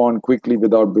respond quickly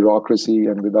without bureaucracy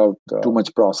and without too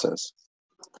much process.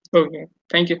 Okay,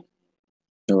 thank you.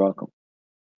 You're welcome.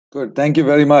 Good. Thank you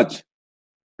very much.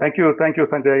 Thank you,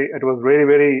 Sanjay. It was very,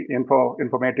 very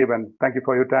informative, and thank you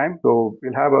for your time. So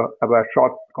we'll have a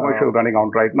short commercial running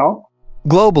on right now.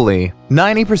 Globally,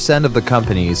 90% of the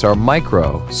companies are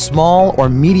micro, small, or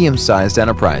medium-sized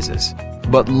enterprises,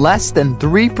 but less than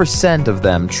 3% of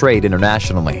them trade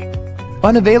internationally.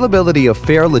 Unavailability of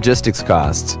fair logistics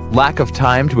costs, lack of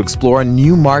time to explore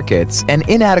new markets, and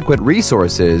inadequate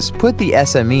resources put the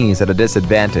SMEs at a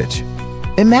disadvantage.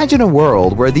 Imagine a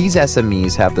world where these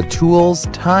SMEs have the tools,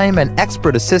 time, and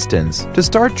expert assistance to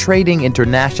start trading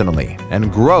internationally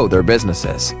and grow their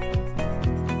businesses.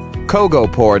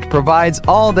 Kogoport provides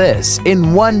all this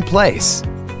in one place.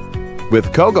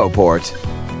 With Kogoport,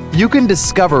 you can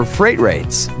discover freight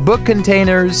rates, book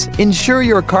containers, insure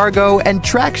your cargo, and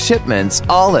track shipments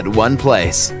all at one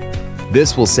place.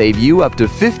 This will save you up to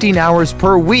 15 hours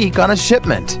per week on a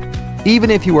shipment.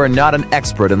 Even if you are not an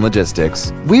expert in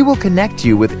logistics, we will connect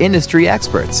you with industry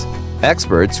experts.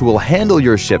 Experts who will handle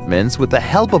your shipments with the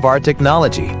help of our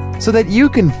technology so that you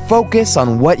can focus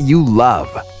on what you love.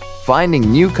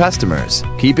 Finding new customers,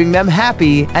 keeping them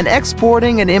happy, and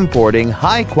exporting and importing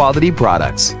high-quality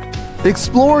products.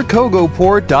 Explore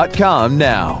Kogoport.com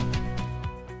now.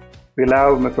 We'll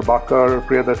have Mr. Bhaskar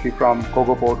Priyadarshi from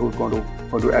Kogoport who's going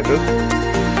to address.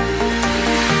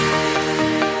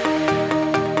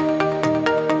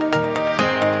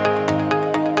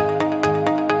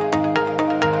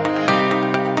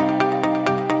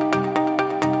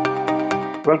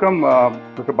 Welcome,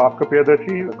 Mr. Bhaskar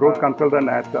Priyadarshi, growth consultant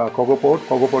at Kogoport.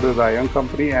 Kogoport is a young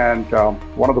company and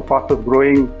one of the fastest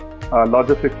growing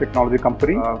logistics technology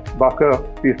company.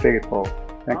 Bhaskar, please take it forward.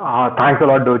 Thanks a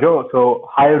lot, Dojo. So,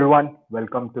 hi everyone,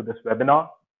 welcome to this webinar.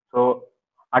 So,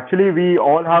 actually, we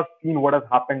all have seen what has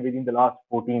happened within the last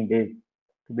 14 days.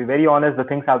 To be very honest, the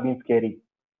things have been scary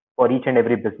for each and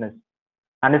every business.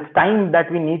 And it's time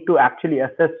that we need to actually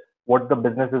assess what the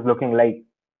business is looking like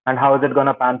and how is it going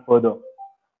to pan further.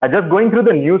 I just going through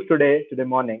the news today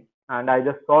morning, and I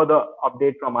just saw the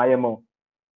update from IMO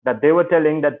that they were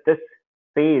telling that this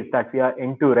phase that we are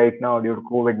into right now due to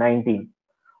COVID-19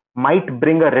 might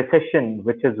bring a recession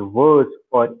which is worse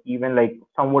or even like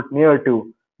somewhat near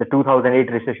to the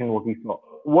 2008 recession what we saw.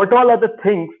 What all are the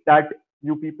things that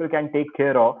you people can take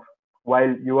care of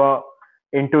while you are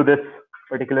into this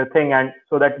particular thing, and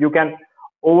so that you can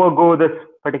overgo this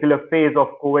particular phase of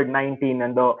COVID-19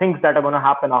 and the things that are going to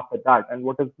happen after that, and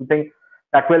what is the thing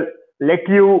that will let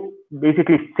you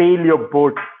basically sail your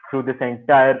boat through this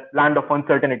entire land of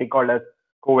uncertainty called as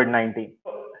COVID-19.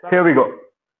 Here we go.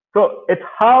 So it's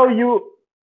how you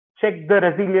check the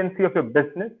resiliency of your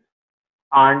business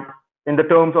and in the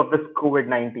terms of this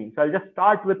COVID-19. So I'll just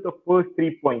start with the first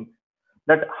 3 points,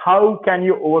 that how can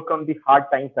you overcome the hard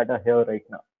times that are here right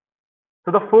now.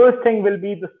 So the first thing will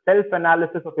be the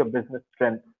self-analysis of your business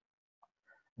strength.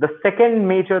 The second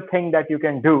major thing that you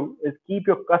can do is keep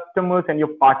your customers and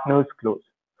your partners close.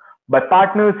 By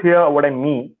partners here, what I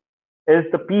mean is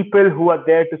the people who are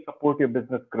there to support your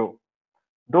business grow.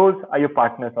 Those are your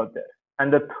partners out there.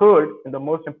 And the third and the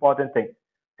most important thing,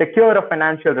 secure a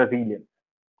financial resilience.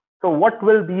 So what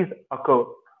will these occur?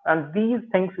 And these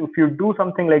things, if you do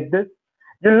something like this,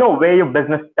 you'll know where your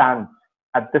business stands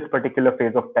at this particular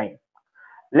phase of time.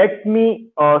 Let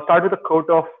me start with a quote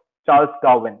of Charles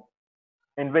Darwin,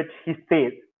 in which he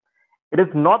says, "It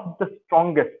is not the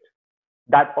strongest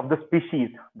that of the species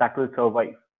that will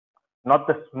survive, not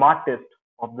the smartest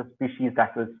of the species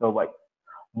that will survive,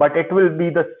 but it will be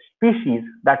the species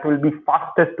that will be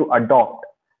fastest to adopt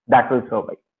that will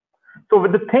survive." So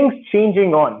with the things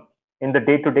changing on in the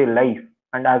day-to-day life,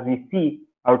 and as we see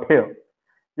out here,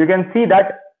 you can see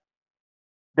that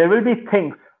there will be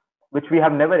things which we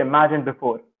have never imagined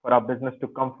before for our business to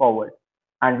come forward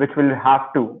and which we'll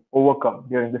have to overcome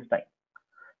during this time.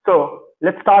 So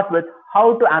let's start with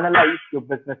how to analyze your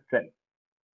business strength.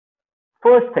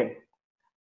 First thing,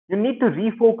 you need to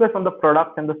refocus on the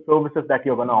products and the services that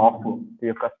you're going to offer to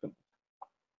your customers.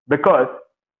 Because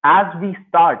as we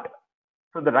start,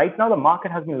 right now the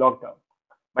market has been locked down,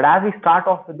 but as we start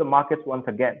off with the markets once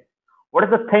again, what is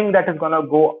the thing that is going to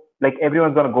go, like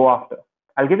everyone's going to go after?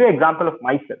 I'll give you an example of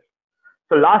myself.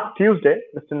 So last Tuesday,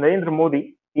 Mr. Narendra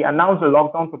Modi, he announced a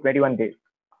lockdown for 21 days.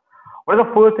 What is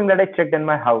the first thing that I checked in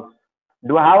my house?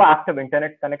 Do I have an active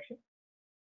internet connection?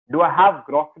 Do I have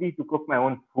groceries to cook my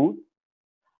own food?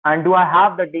 And do I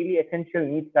have the daily essential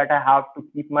needs that I have to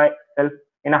keep myself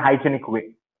in a hygienic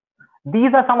way?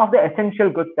 These are some of the essential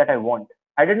goods that I want.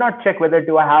 I did not check whether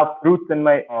do I have fruits in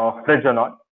my fridge or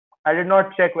not. I did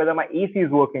not check whether my AC is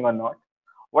working or not.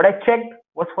 What I checked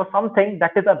was for something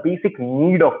that is a basic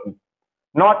need of me,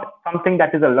 not something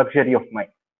that is a luxury of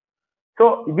mine.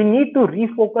 So we need to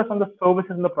refocus on the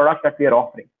services and the products that we are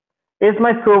offering. Is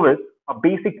my service a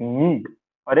basic need,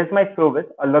 or is my service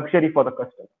a luxury for the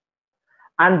customer?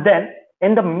 And then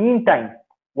in the meantime,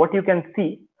 what you can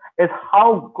see is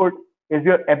how good is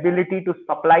your ability to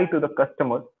supply to the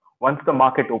customers once the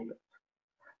market opens.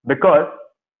 Because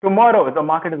tomorrow, if the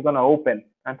market is going to open,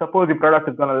 and suppose the product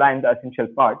is going to land the essential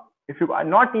part, if you are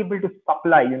not able to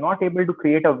supply, you're not able to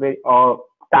create a very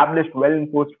established,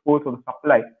 well-enforced force of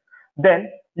supply, then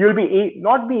you'll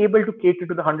not be able to cater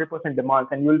to the 100% demands,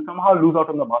 and you'll somehow lose out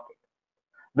on the market.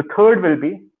 The third will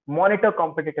be monitor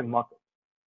competitive markets.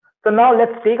 So now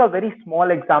let's take a very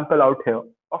small example out here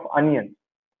of onions.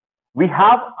 We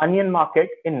have onion market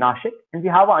in Nashik, and we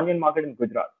have an onion market in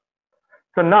Gujarat.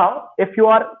 So now, if you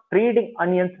are trading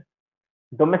onions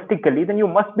domestically, then you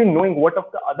must be knowing what of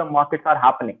the other markets are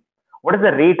happening. What is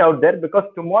the rate out there? Because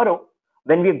tomorrow,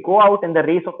 when we go out in the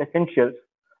race of essentials,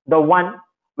 the one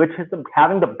which is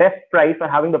having the best price or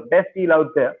having the best deal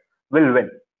out there will win.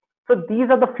 So these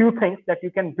are the few things that you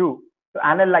can do to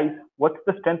analyze what's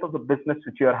the strength of the business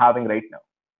which you are having right now.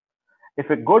 If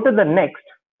we go to the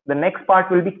next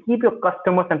part will be keep your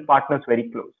customers and partners very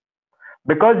close.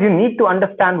 Because you need to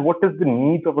understand what is the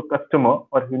needs of a customer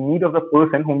or the need of the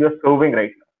person whom you're serving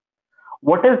right now.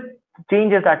 What is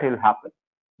changes that will happen?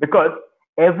 Because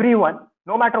everyone,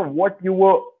 no matter what you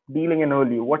were dealing in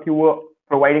early, what you were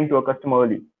providing to a customer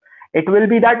early, it will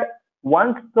be that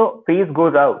once the phase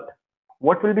goes out,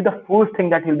 what will be the first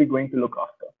thing that you'll be going to look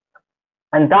after?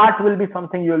 And that will be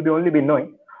something you will only be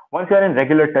knowing once you're in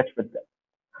regular touch with them.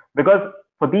 Because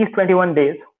for these 21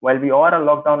 days, while we are on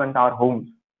lockdown in our homes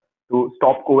to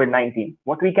stop COVID-19,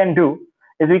 what we can do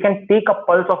is we can take a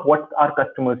pulse of what our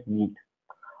customers need.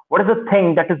 What is the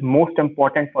thing that is most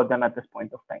important for them at this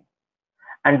point of time?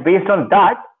 And based on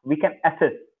that, we can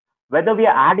assess whether we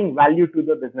are adding value to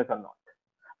the business or not.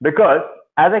 Because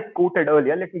as I quoted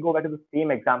earlier, let me go back to the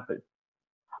same example.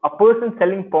 A person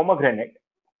selling pomegranate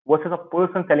versus a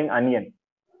person selling onion.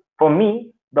 For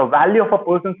me, the value of a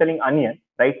person selling onion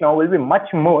right now will be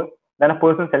much more than a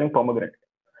person selling pomegranate.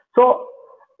 So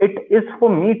it is for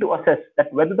me to assess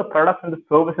that whether the products and the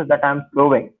services that I'm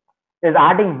serving is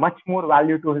adding much more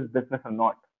value to his business or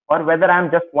not, or whether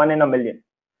I'm just one in a million.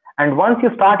 And once you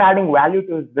start adding value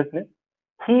to his business,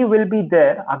 he will be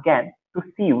there again to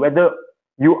see whether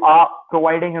you are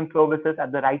providing him services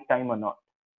at the right time or not.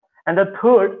 And the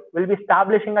third will be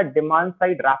establishing a demand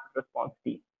side rapid response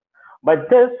team. By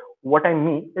this, what I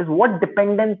mean is what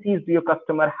dependencies do your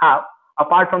customer have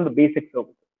apart from the basic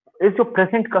services? Is your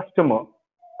present customer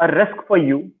a risk for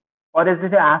you, or is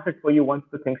it an asset for you once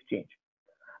the things change?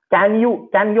 can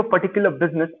your particular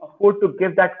business afford to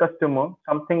give that customer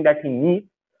something that he needs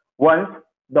once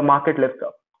the market lifts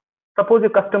up? Suppose your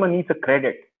customer needs a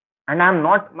credit, and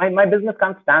my business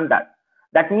can't stand that.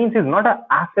 That means he's not an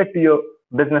asset to your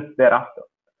business thereafter.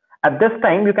 At this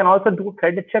time, you can also do a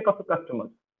credit check of the customer,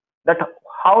 that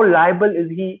how reliable is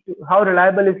he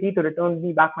to return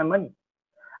me back my money.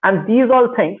 And these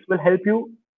all things will help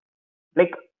you,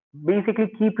 like, basically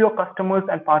keep your customers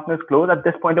and partners close at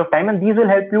this point of time, and these will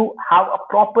help you have a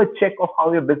proper check of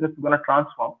how your business is going to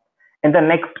transform in the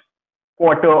next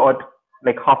quarter or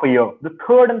like half a year. The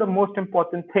third and the most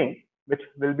important thing which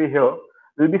will be here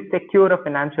will be secure a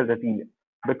financial resilience,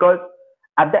 because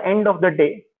at the end of the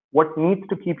day, what needs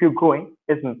to keep you going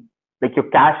is like your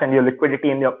cash and your liquidity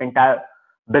in your entire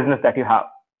business that you have.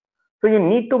 So you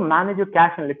need to manage your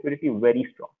cash and liquidity very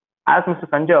strong. As Mr.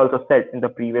 Sanjay also said in the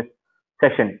previous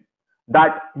session,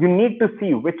 that you need to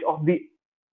see which of the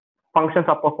functions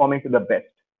are performing to the best,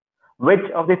 which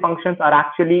of the functions are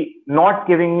actually not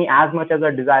giving me as much as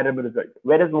a desirable result,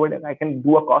 whereas I can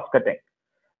do a cost cutting.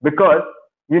 Because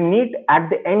you need, at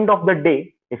the end of the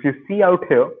day, if you see out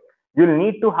here, you'll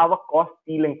need to have a cost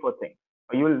ceiling for things,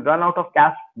 or you will run out of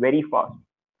cash very fast.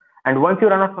 And once you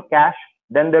run out of cash,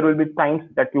 then there will be times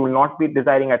that you will not be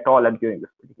desiring at all during this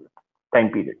particular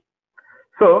time period.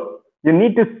 So you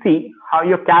need to see how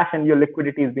your cash and your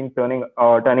liquidity is being turning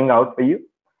out for you.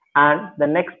 And the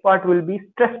next part will be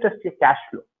stress test your cash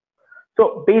flow.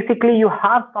 So basically, you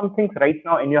have some things right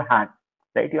now in your hand,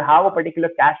 right? You have a particular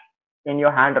cash in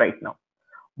your hand right now.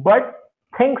 But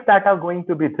things that are going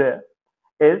to be there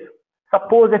is,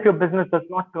 suppose if your business does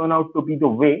not turn out to be the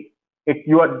way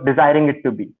you are desiring it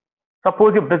to be.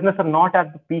 Suppose your business is not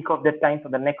at the peak of that time for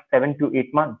the next 7 to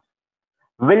 8 months.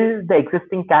 Will the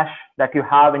existing cash that you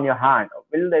have in your hand, or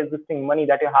will the existing money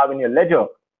that you have in your ledger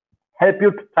help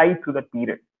you to thrive through that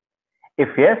period? If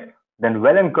yes, then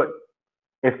well and good.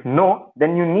 If no,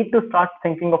 then you need to start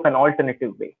thinking of an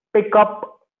alternative way. Pick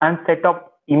up and set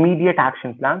up immediate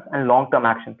action plans and long-term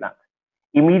action plans.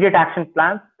 Immediate action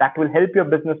plans that will help your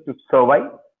business to survive,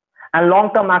 and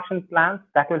long-term action plans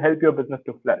that will help your business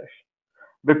to flourish.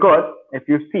 Because if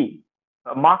you see,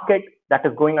 a market that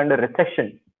is going under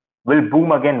recession will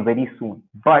boom again very soon.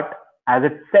 But as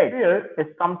it said, fear is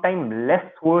sometimes less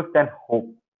worse than hope.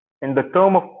 In the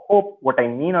term of hope, what I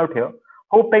mean out here,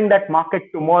 hoping that market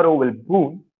tomorrow will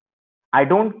boom, I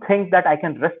don't think that I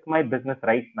can risk my business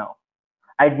right now.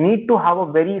 I need to have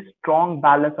a very strong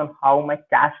balance on how my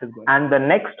cash is going. And the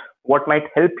next, what might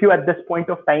help you at this point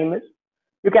of time is,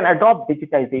 you can adopt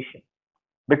digitization.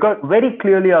 Because very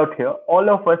clearly out here, all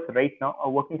of us right now are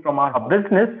working from our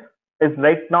business is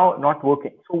right now not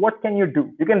working. So what can you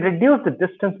do? You can reduce the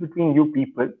distance between you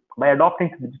people by adopting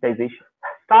digitization.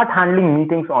 Start handling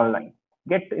meetings online.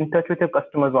 Get in touch with your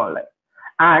customers online.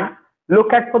 And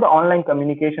look at for the online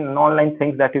communication and online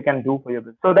things that you can do for your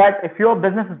business. So that if your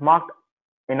business is marked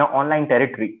in an online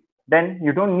territory, then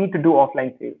you don't need to do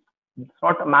offline sales. It's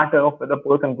not a matter of whether the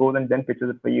person goes and then pitches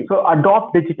it for you. So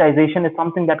adopt digitization is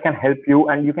something that can help you,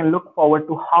 and you can look forward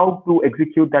to how to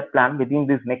execute that plan within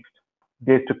these next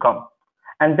days to come.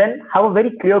 And then have a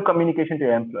very clear communication to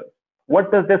your employees.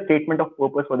 What does their statement of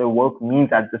purpose for their work means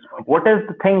at this point? What is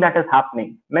the thing that is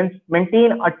happening?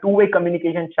 Maintain a two-way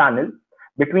communication channel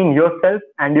between yourself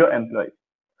and your employees,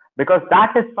 because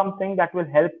that is something that will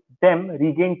help them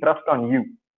regain trust on you.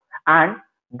 And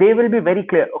they will be very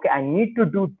clear, okay, I need to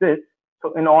do this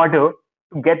so in order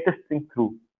to get this thing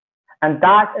through. And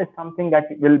that is something that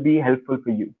will be helpful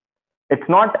for you. It's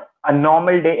not a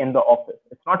normal day in the office.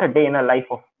 It's not a day in the life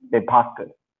of the Bhaskar.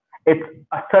 It's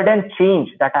a sudden change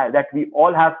that we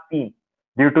all have seen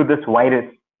due to this virus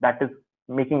that is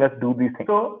making us do these things.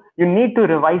 So you need to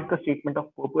revise the statement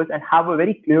of purpose and have a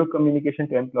very clear communication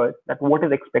to employees that what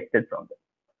is expected from them.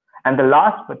 And the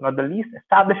last but not the least,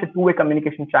 establish a two-way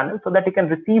communication channel so that you can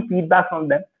receive feedback from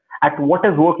them at what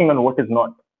is working and what is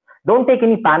not. Don't take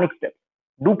any panic steps.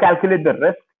 Do calculate the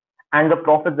risk and the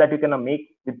profits that you can make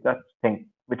with that thing,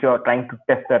 which you are trying to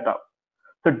test that out.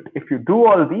 So if you do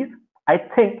all these, I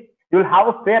think you'll have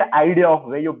a fair idea of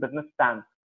where your business stands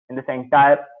in this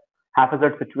entire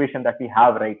haphazard situation that we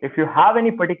have, right? If you have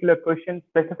any particular question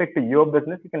specific to your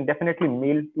business, you can definitely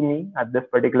mail to me at this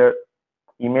particular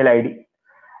email ID.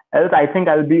 Else, I think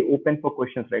I'll be open for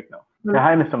questions right now.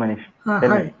 Hi, Mr. Manish.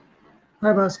 Hi,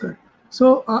 Bhaskar.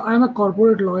 So I'm a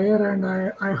corporate lawyer, and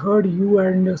I heard you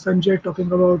and Sanjay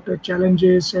talking about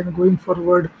challenges and going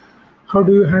forward. How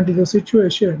do you handle the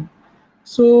situation?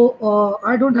 So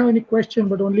I don't have any question,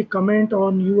 but only comment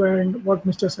on you and what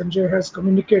Mr. Sanjay has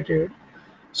communicated.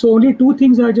 So only two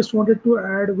things I just wanted to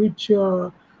add, which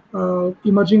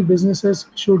emerging businesses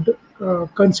should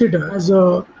consider as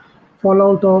a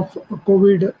fallout of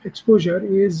COVID exposure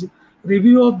is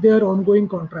review of their ongoing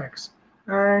contracts,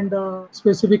 and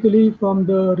specifically from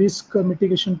the risk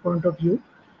mitigation point of view.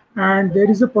 And there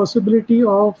is a possibility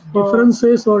of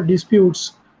differences or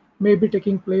disputes may be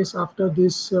taking place after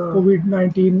this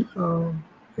COVID-19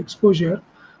 exposure.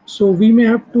 So we may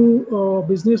have to,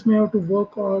 business may have to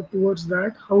work towards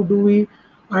that. How do we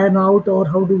iron out, or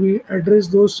how do we address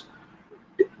those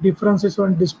differences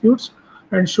and disputes,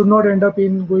 and should not end up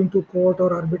in going to court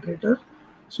or arbitrator.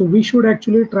 So we should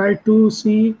actually try to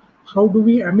see how do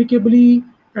we amicably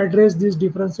address these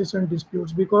differences and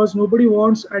disputes, because nobody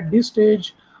wants at this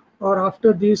stage or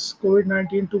after this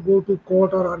COVID-19 to go to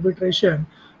court or arbitration,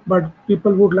 but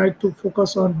people would like to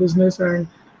focus on business and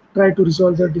try to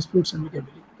resolve their disputes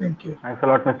amicably. Thank you. Thanks a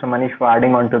lot, Mr. Manish, for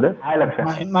adding on to this. Hi,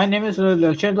 Lakshay. My name is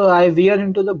Lakshay. So we are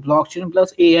into the blockchain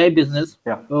plus AI business.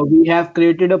 Yeah. We have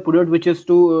created a product which is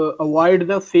to avoid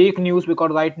the fake news,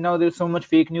 because right now there's so much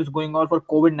fake news going on for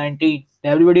COVID-19.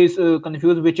 Everybody is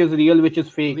confused which is real, which is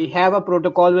fake. We have a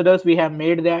protocol with us. We have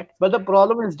made that. But the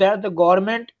problem is that the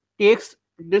government takes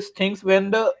these things when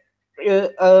the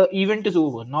event is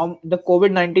over. Now the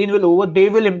COVID-19 will over. They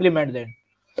will implement that.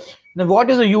 Then what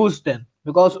is the use then?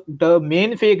 Because the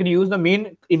main fake news, the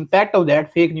main impact of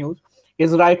that fake news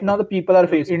is right now the people are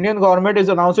facing. Indian government is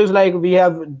announces like we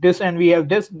have this and we have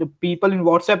this. The people in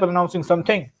WhatsApp are announcing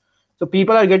something. So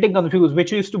people are getting confused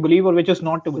which is to believe or which is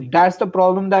not to believe. That's the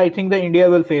problem that I think that India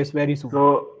will face very soon.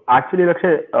 So actually,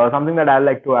 Lakshay, something that I'd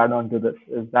like to add on to this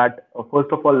is that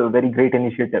first of all, a very great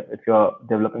initiative if you're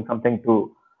developing something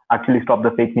to actually stop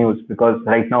the fake news, because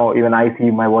right now even I see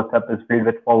my WhatsApp is filled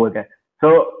with forward.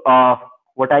 So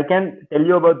what I can tell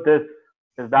you about this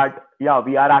is that, yeah,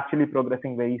 we are actually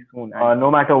progressing very soon. No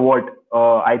matter what,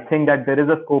 I think that there is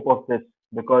a scope of this,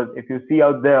 because if you see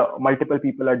out there, multiple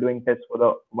people are doing tests for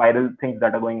the viral things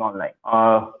that are going online.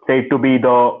 Say to be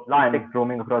the lions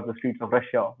roaming across the streets of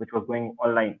Russia, which was going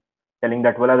online, telling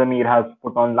that Vladimir has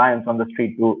put on lions on the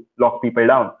street to lock people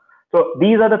down. So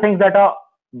these are the things that are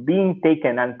being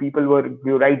taken, and people were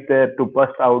right there to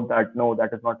bust out that, no,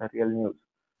 that is not a real news.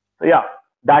 So yeah,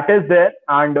 that is there,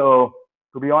 and to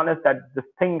be honest, that this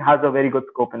thing has a very good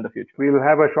scope in the future. We'll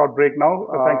have a short break now.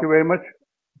 Thank you very much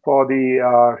for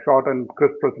the short and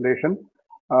crisp presentation.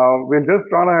 We'll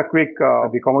just run a quick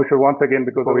the commercial once again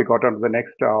because we got on to the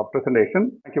next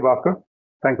presentation. Thank you, Bhaskar.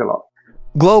 Thanks a lot.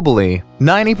 Globally,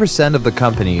 90% of the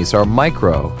companies are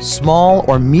micro, small,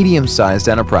 or medium-sized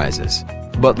enterprises,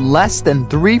 but less than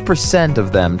 3%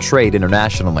 of them trade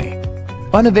internationally.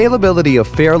 Unavailability of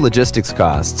fair logistics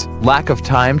costs, lack of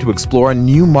time to explore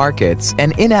new markets,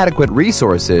 and inadequate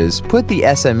resources put the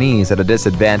SMEs at a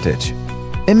disadvantage.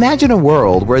 Imagine a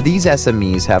world where these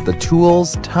SMEs have the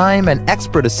tools, time, and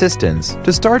expert assistance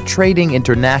to start trading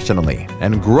internationally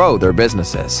and grow their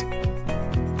businesses.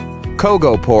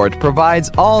 Cogoport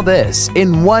provides all this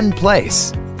in one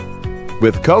place.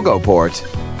 With Cogoport,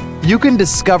 you can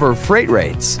discover freight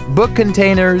rates, book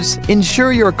containers,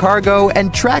 insure your cargo,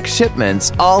 and track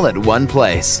shipments all at one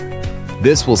place.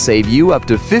 This will save you up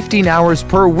to 15 hours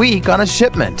per week on a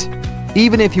shipment.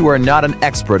 Even if you are not an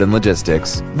expert in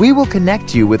logistics, we will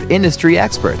connect you with industry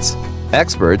experts.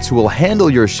 Experts who will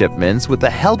handle your shipments with the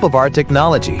help of our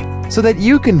technology so that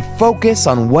you can focus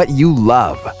on what you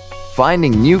love.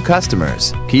 Finding new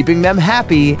customers, keeping them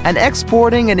happy, and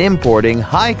exporting and importing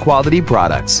high-quality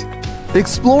products.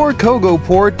 Explore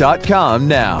Cogoport.com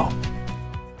now.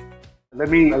 Let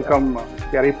me welcome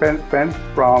Gary Spence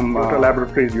from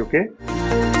Laboratories UK.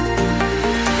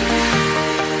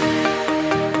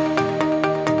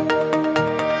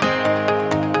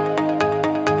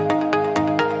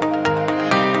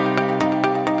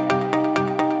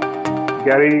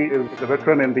 Gary is a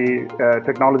veteran in the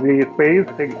technology space.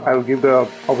 I think I'll give the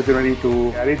opportunity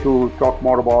to Gary to talk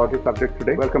more about his subject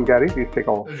today. Welcome, Gary. Please take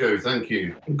over. Joe, thank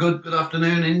you. Good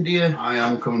afternoon, India. I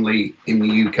am currently in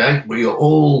the UK. We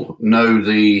all know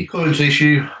the current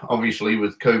issue, obviously,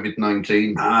 with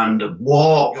COVID-19, and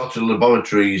what got to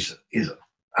laboratories is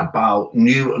about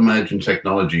new emerging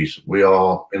technologies. We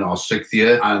are in our 6th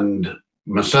year, and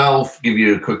myself, give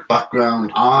you a quick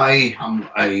background. I am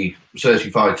a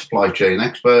certified supply chain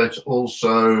expert,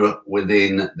 also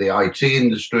within the IT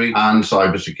industry and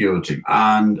cybersecurity.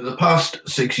 And in the past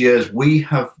 6 years, we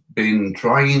have been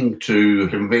trying to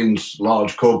convince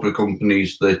large corporate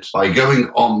companies that by going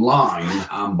online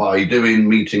and by doing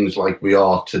meetings like we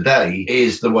are today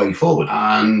is the way forward.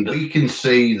 And we can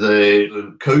see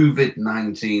the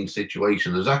COVID-19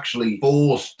 situation has actually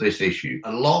forced this issue.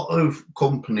 A lot of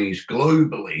companies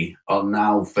globally are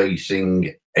now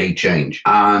facing a change.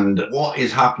 And what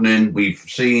is happening, we've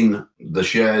seen the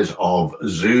shares of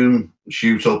Zoom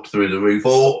shoot up through the roof.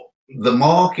 But the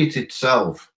market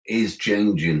itself is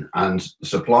changing, and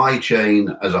supply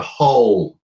chain as a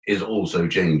whole is also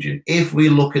changing. If we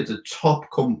look at the top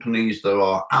companies that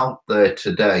are out there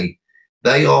today,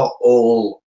 they are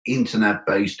all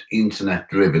internet-based,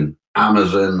 internet-driven.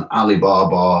 Amazon,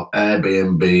 Alibaba,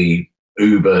 Airbnb,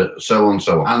 Uber, so on,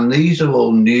 so on. And these are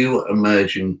all new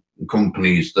emerging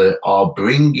companies that are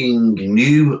bringing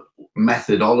new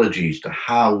methodologies to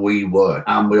how we work.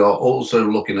 And we are also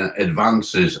looking at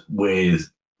advances with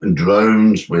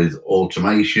drones, with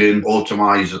automation,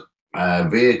 automized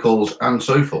vehicles, and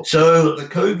so forth. So the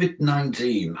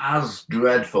COVID-19, as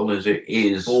dreadful as it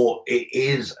is, or it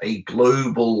is a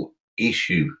global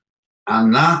issue.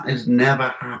 And that has never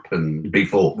happened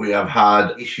before. We have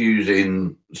had issues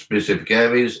in specific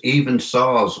areas. Even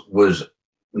SARS was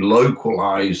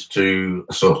localized to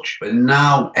such. But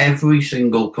now every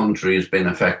single country has been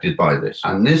affected by this.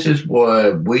 And this is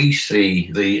where we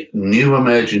see the new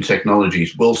emerging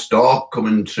technologies will start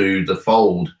coming to the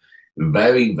fold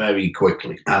very, very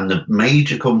quickly. And the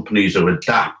major companies who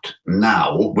adapt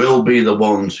now will be the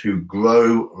ones who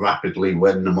grow rapidly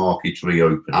when the markets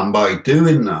reopen. And by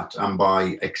doing that, and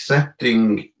by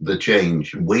accepting the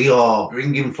change, we are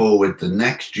bringing forward the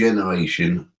next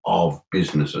generation of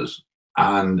businesses.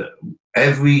 And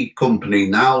every company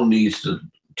now needs to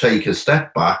take a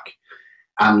step back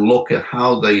and look at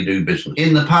how they do business.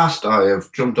 In the past, I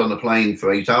have jumped on a plane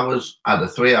for 8 hours, had a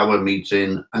 3-hour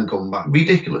meeting and come back.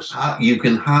 Ridiculous. You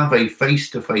can have a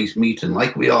face-to-face meeting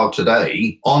like we are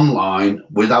today online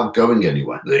without going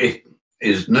anywhere. It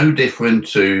is no different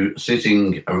to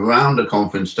sitting around a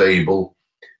conference table.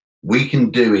 We can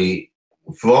do it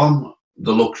from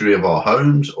the luxury of our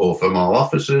homes or from our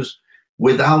offices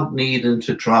without needing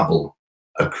to travel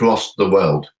across the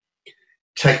world.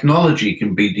 Technology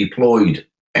can be deployed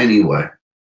anywhere.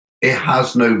 It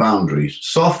has no boundaries.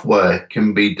 Software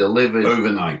can be delivered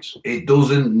overnight. It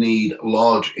doesn't need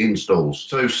large installs.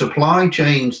 So supply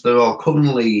chains that are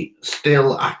currently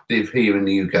still active here in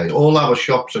the UK, all our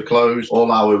shops are closed,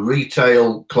 all our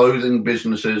retail clothing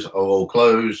businesses are all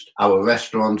closed, our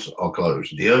restaurants are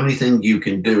closed. The only thing you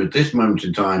can do at this moment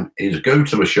in time is go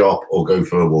to a shop or go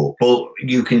for a walk. But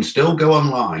you can still go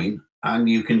online and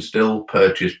you can still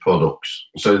purchase products.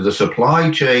 So the supply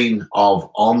chain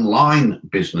of online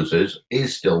businesses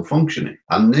is still functioning.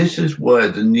 And this is where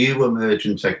the new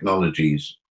emerging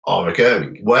technologies are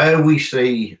occurring. Where we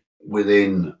see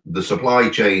within the supply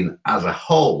chain as a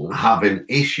whole having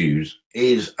issues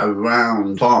is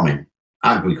around farming,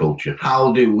 agriculture.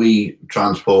 How do we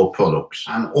transport products?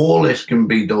 And all this can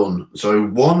be done. So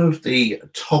one of the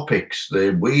topics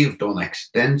that we've done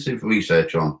extensive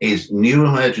research on is new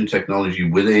emerging technology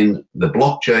within the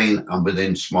blockchain and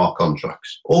within smart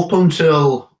contracts. Up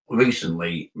until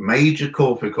recently, major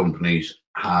corporate companies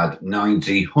had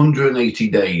 90, 180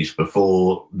 days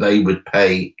before they would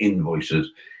pay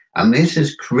invoices. And this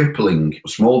is crippling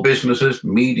small businesses,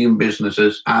 medium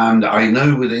businesses. And I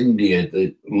know with India,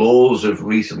 the laws have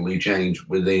recently changed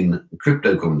within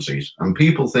cryptocurrencies. And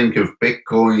people think of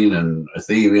Bitcoin and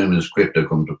Ethereum as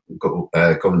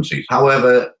cryptocurrencies.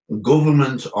 However,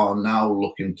 governments are now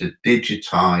looking to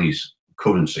digitize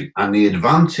currency. And the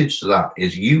advantage to that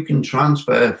is you can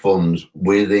transfer funds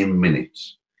within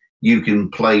minutes. You can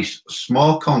place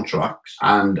smart contracts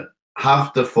and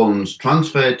have the funds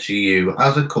transferred to you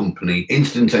as a company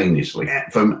instantaneously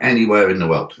from anywhere in the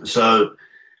world. So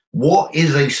what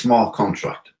is a smart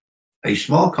contract? A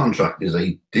smart contract is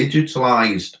a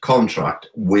digitalized contract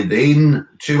within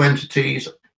 2 entities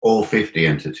or 50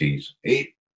 entities.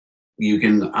 You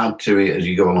can add to it as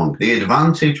you go along. The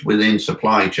advantage within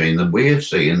supply chain that we have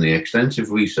seen, the extensive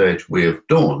research we have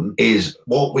done, is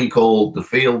what we call the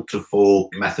field to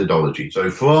fork methodology.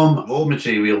 So from raw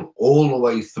material all the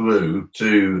way through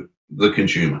to the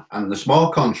consumer. And the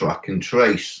smart contract can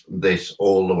trace this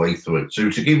all the way through. So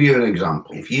to give you an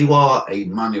example, if you are a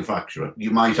manufacturer, you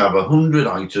might have 100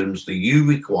 items that you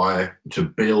require to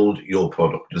build your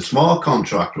product. The smart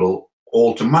contract will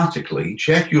automatically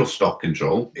check your stock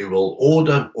control. It will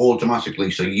order automatically,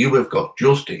 so you have got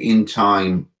just in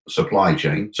time supply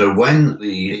chain. So when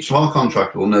the smart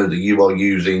contract will know that you are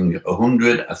using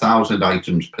 100, 1,000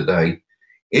 items per day,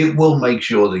 it will make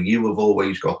sure that you have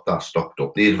always got that stocked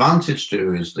up. The advantage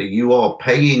too is that you are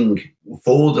paying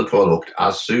for the product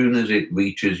as soon as it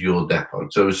reaches your depot.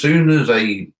 So as soon as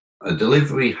a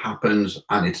delivery happens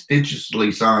and it's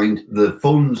digitally signed, the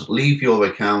funds leave your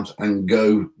account and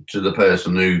go to the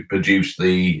person who produced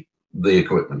the the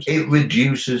equipment. It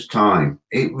reduces time.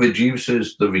 It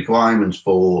reduces the requirements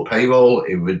for payroll.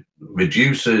 It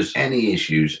reduces any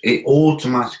issues. It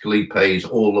automatically pays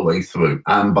all the way through.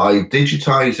 And by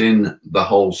digitizing the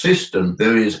whole system,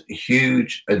 there is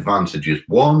huge advantages.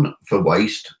 One, for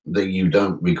waste, that you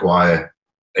don't require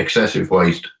excessive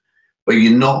waste, but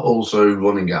you're not also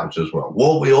running out as well.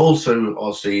 What we also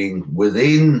are seeing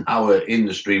within our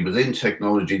industry, within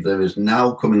technology, there is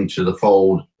now coming to the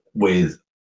fold with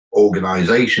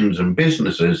organizations and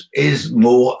businesses is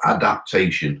more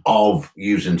adaptation of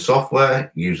using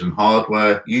software, using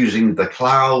hardware, using the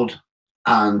cloud,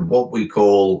 and what we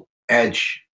call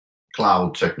edge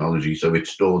cloud technology, so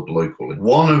it's stored locally.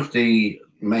 One of the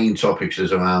main topics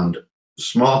is around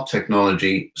smart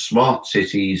technology, smart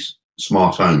cities,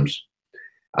 smart homes.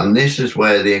 And this is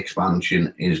where the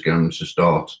expansion is going to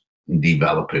start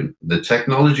developing. The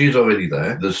technology is already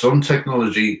there. There's some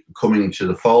technology coming to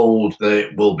the fold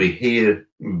that will be here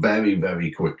very,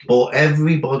 very quickly. But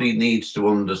everybody needs to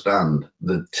understand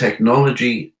that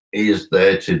technology is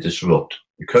there to disrupt.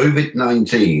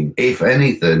 COVID-19, if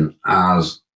anything,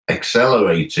 has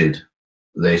accelerated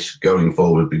this going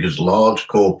forward because large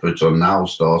corporates are now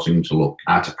starting to look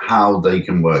at how they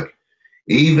can work.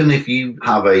 Even if you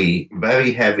have a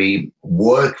very heavy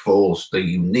workforce that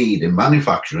you need in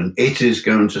manufacturing, it is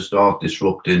going to start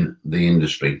disrupting the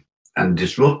industry. And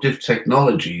disruptive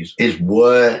technologies is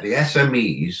where the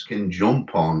SMEs can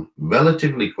jump on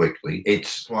relatively quickly.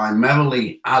 It's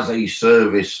primarily as a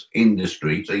service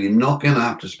industry, so you're not going to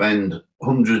have to spend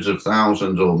hundreds of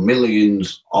thousands or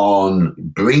millions on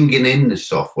bringing in the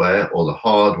software or the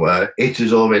hardware. It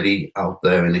is already out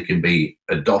there and it can be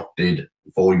adopted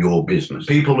for your business.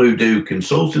 People who do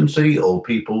consultancy or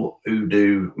people who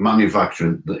do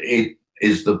manufacturing, it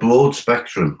is the broad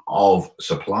spectrum of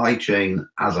supply chain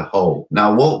as a whole.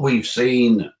 Now, what we've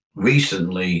seen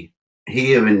recently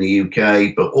here in the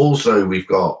UK, but also we've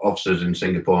got offices in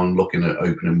Singapore and looking at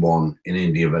opening one in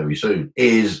India very soon,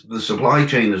 is the supply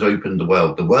chain has opened the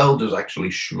world. The world has actually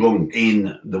shrunk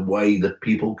in the way that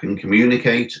people can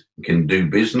communicate, can do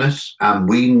business. And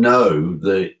we know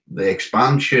that the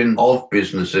expansion of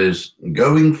businesses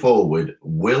going forward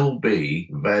will be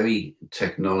very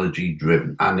technology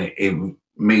driven. And it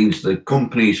means that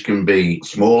companies can be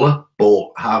smaller but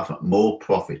have more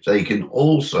profit. They can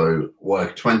also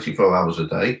work 24 hours a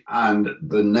day. And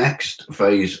the next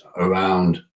phase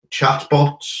around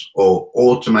chatbots or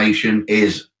automation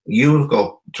is you have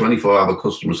got 24-hour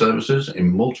customer services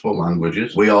in multiple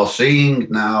languages. We are seeing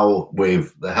now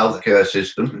with the healthcare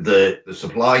system that the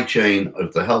supply chain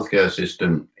of the healthcare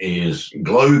system is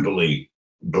globally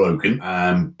broken,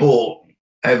 but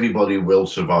everybody will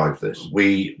survive this.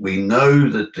 We know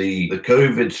that the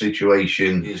COVID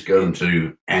situation is going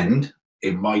to end.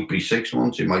 It might be 6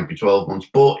 months, it might be 12 months,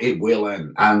 but it will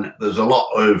end. And there's a lot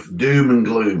of doom and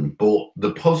gloom, but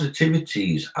the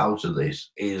positivities out of this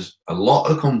is a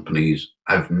lot of companies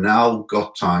have now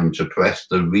got time to press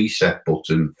the reset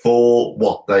button for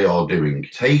what they are doing.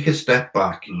 Take a step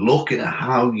back, look at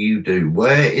how you do.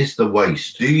 Where is the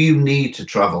waste? Do you need to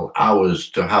travel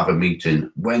hours to have a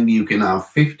meeting when you can have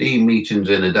 15 meetings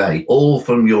in a day, all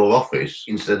from your office,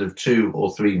 instead of 2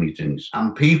 or 3 meetings?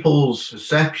 And people's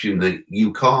perception that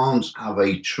you can't have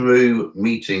a true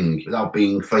meeting without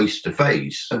being face to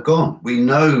face have gone. We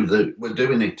know that we're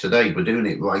doing it today. We're doing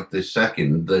it right this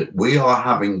second, that we are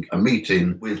having a meeting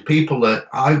with people that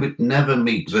I would never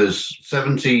meet. There's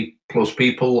 70 plus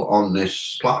people on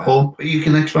this platform, but you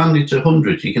can expand it to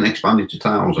hundreds, you can expand it to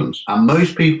thousands. And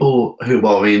most people who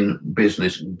are in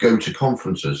business go to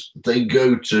conferences, they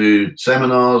go to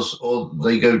seminars, or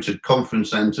they go to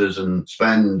conference centers and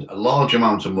spend a large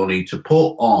amount of money to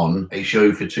put on a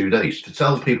show for 2 days to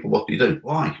tell people what they do.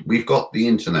 Why? We've got the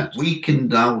internet. We can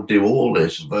now do all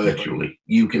this virtually.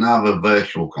 You can have a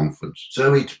virtual conference.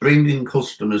 So it's bringing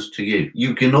customers to you.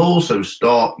 You can also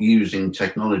start using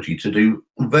technology to do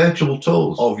virtual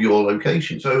tours of your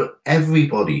location, so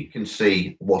everybody can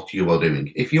see what you are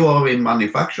doing. If you are in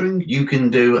manufacturing, you can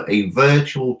do a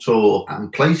virtual tour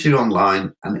and place it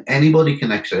online, and anybody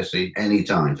can access it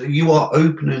anytime. So you are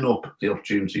opening up the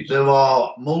opportunities. There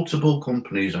are multiple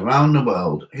companies around the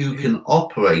world who can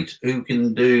operate, who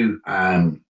can do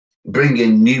bring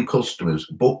in new customers,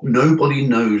 but nobody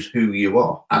knows who you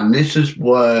are. And this is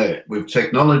where, with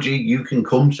technology, you can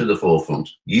come to the forefront.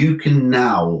 You can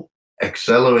now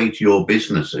accelerate your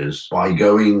businesses by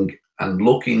going and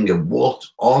looking at what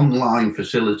online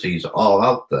facilities are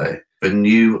out there for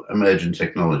new emerging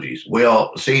technologies. We are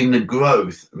seeing the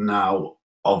growth now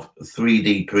of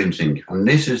 3D printing, and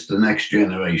this is the next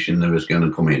generation that is going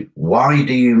to come in. Why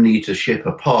do you need to ship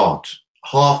a part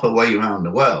half a way around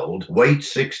the world, wait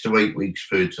 6 to 8 weeks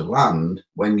for it to land,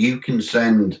 when you can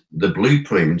send the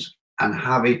blueprint and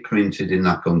have it printed in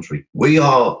that country. We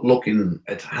are looking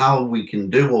at how we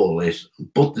can do all this,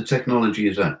 but the technology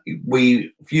is there.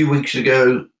 A few weeks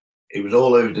ago, it was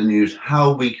all over the news,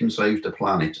 how we can save the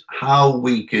planet, how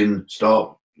we can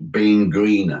start being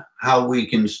greener, how we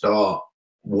can start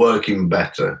working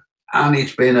better. And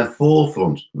it's been a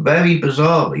forefront. Very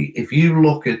bizarrely, if you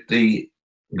look at the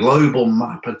global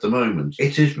map at the moment,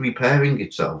 it is repairing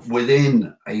itself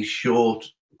within a short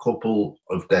couple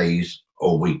of days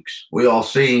or weeks. We are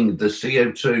seeing the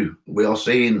CO2, we are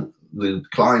seeing the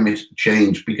climate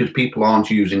change because people aren't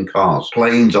using cars,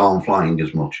 planes aren't flying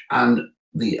as much. And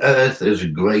the earth is a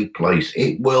great place.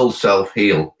 It will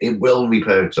self-heal. It will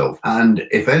repair itself. And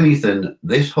if anything,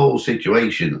 this whole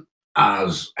situation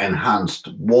has enhanced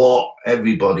what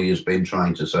everybody has been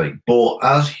trying to say. But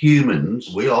as humans,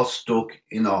 we are stuck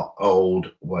in our old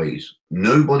ways.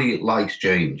 Nobody likes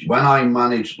change. When I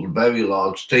manage very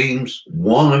large teams,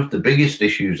 one of the biggest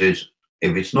issues is,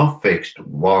 if it's not fixed,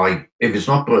 why? If it's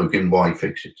not broken, why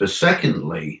fix it? So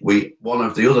secondly, one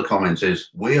of the other comments is,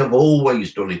 we have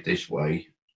always done it this way.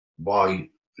 Why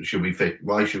should we fix?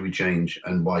 Why should we change?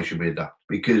 And why should we adapt?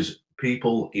 Because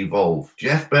people evolve.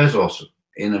 Jeff Bezos,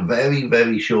 in a very,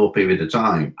 very short period of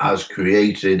time, has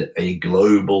created a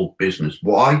global business.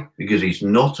 Why? Because he's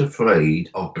not afraid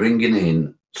of bringing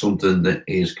in something that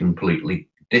is completely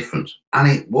different. And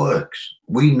it works.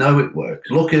 We know it works.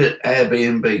 Look at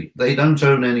Airbnb. They don't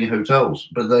own any hotels,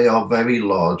 but they are very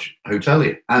large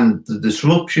hotelier. And the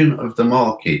disruption of the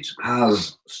market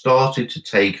has started to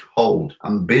take hold.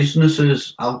 And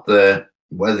businesses out there,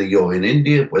 whether you're in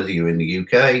India, whether you're in the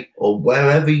UK, or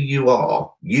wherever you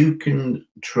are, you can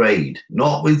trade,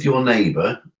 not with your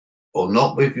neighbor or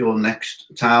not with your next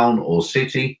town or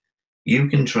city. You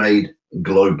can trade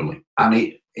globally. And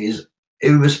it is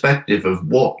irrespective of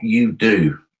what you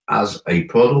do as a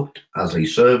product, as a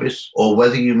service, or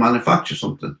whether you manufacture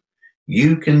something.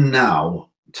 You can now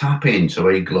tap into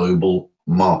a global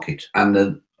market.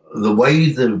 And the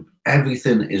way that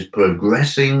everything is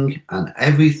progressing and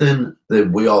everything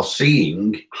that we are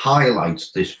seeing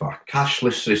highlights this fact.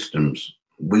 Cashless systems.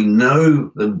 We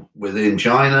know that within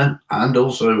China and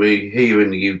also here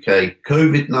in the UK,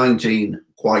 COVID-19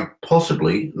 quite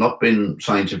possibly, not been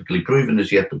scientifically proven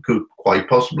as yet, but could quite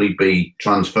possibly be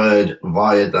transferred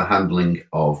via the handling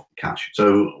of cash.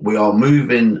 So we are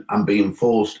moving and being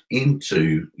forced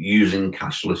into using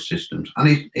cashless systems.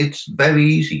 And it's very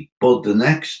easy. But the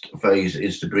next phase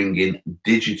is to bring in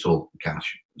digital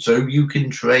cash. So you can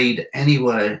trade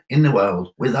anywhere in the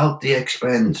world without the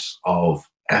expense of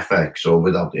FX or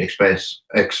without the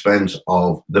expense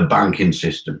of the banking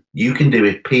system. You can do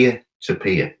it peer to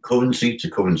peer, currency to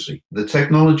currency. The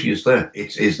technology is there.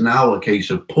 It is now a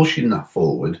case of pushing that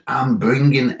forward and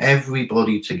bringing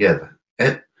everybody together.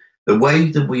 The way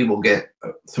that we will get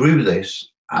through this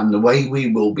and the way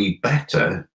we will be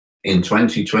better in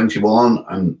 2021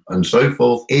 and so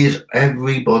forth is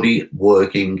everybody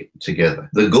working together.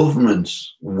 The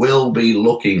governments will be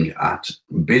looking at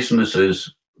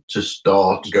businesses to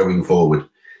start going forward.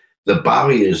 The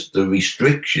barriers, the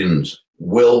restrictions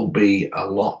will be a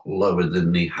lot lower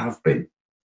than they have been.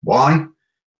 Why?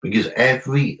 Because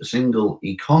every single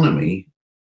economy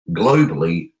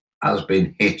globally has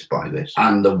been hit by this.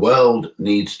 And the world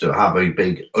needs to have a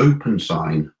big open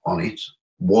sign on it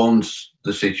once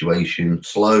the situation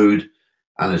slowed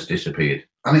and has disappeared.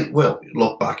 And it will.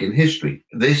 Look back in history.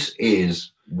 This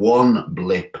is one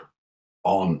blip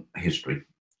on history.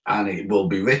 And it will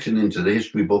be written into the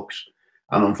history books.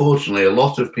 And unfortunately, a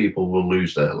lot of people will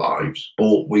lose their lives.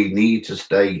 But we need to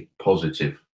stay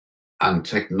positive. And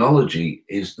technology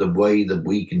is the way that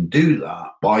we can do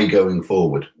that by going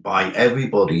forward, by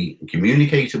everybody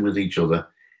communicating with each other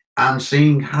and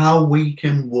seeing how we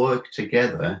can work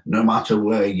together no matter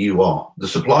where you are. The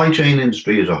supply chain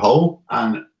industry as a whole,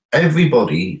 and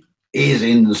everybody is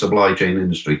in the supply chain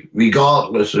industry,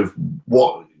 regardless of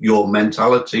what your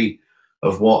mentality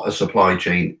of what a supply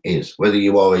chain is. Whether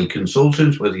you are a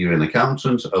consultant, whether you're an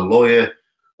accountant, a lawyer,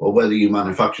 or whether you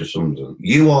manufacture something,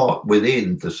 you are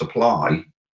within the supply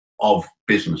of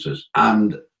businesses.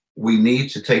 And we need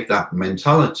to take that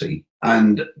mentality.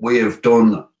 And we have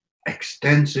done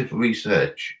extensive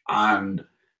research. And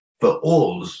for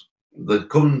us, the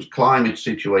current climate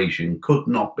situation could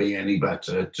not be any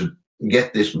better to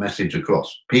get this message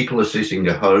across. People are sitting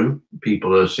at home,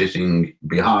 people are sitting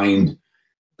behind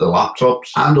the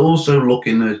laptops, and also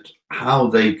looking at how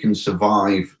they can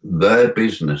survive their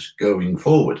business going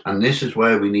forward. And this is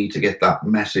where we need to get that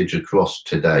message across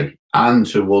today and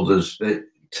to others that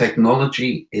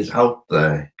technology is out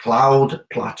there. Cloud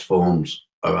platforms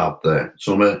are out there.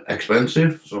 Some are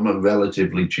expensive, some are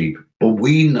relatively cheap. But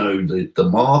we know that the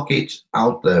market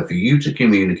out there for you to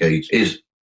communicate is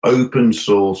open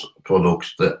source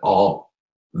products that are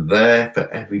there for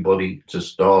everybody to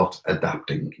start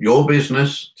adapting. Your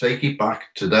business, take it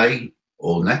back today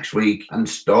or next week and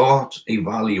start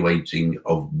evaluating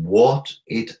of what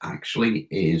it actually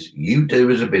is you do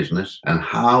as a business and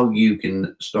how you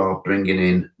can start bringing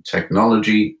in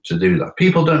technology to do that.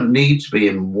 People don't need to be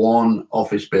in one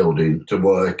office building to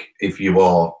work if you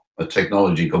are a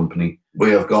technology company.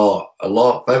 We have got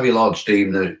a very large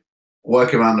team that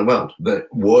work around the world,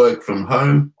 that work from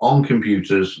home on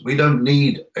computers. We don't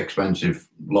need expensive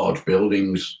large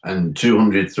buildings and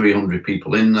 200, 300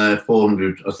 people in there,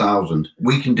 400, 1,000.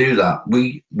 We can do that.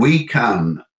 We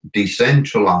can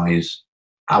decentralize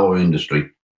our industry.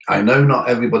 I know not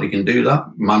everybody can do that.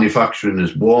 Manufacturing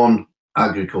is one,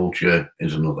 agriculture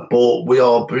is another. But we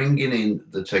are bringing in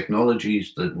the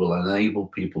technologies that will enable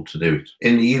people to do it.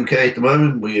 In the UK at the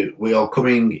moment, we are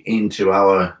coming into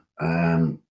our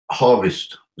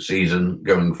harvest season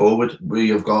going forward. We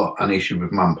have got an issue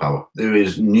with manpower. There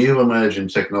is new emerging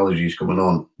technologies coming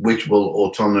on which will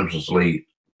autonomously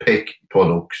pick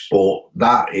products, but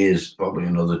that is probably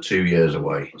another 2 years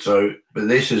away. But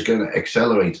this is going to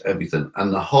accelerate everything,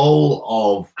 and the whole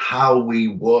of how we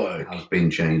work has been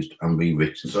changed and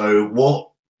rewritten. So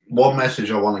one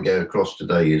message I want to get across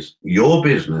today is your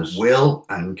business will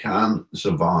and can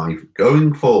survive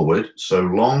going forward so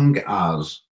long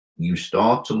as you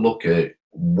start to look at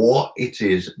what it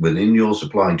is within your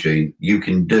supply chain you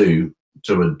can do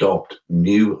to adopt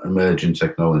new emerging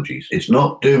technologies. It's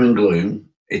not doom and gloom.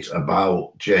 It's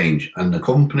about change. And the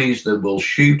companies that will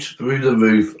shoot through the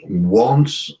roof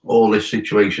once all this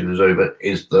situation is over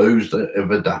is those that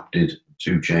have adapted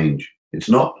to change. It's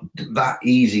not that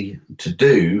easy to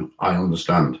do, I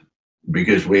understand,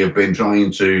 because we have been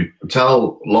trying to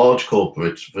tell large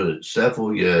corporates for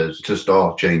several years to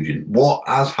start changing. What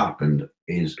has happened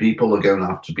is people are going to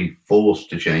have to be forced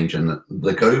to change, and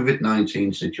the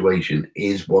COVID-19 situation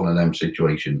is one of them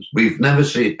situations. We've never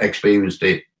experienced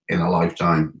it in a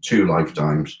lifetime, 2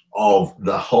 lifetimes, of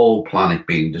the whole planet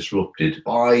being disrupted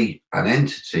by an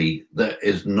entity that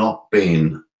has not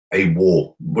been a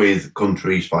war with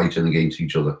countries fighting against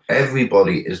each other.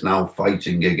 Everybody is now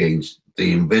fighting against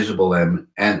the invisible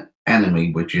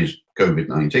enemy, which is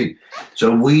COVID-19.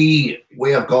 So we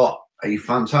have got a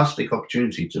fantastic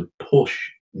opportunity to push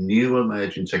new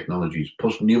emerging technologies,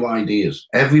 push new ideas.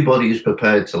 Everybody is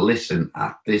prepared to listen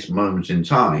at this moment in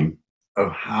time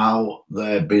of how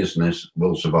their business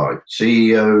will survive.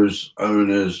 CEOs,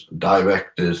 owners,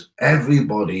 directors,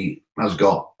 everybody has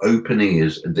got open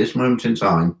ears at this moment in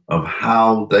time of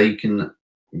how they can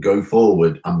go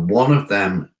forward. And one of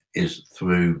them is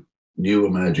through new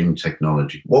emerging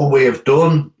technology. What we have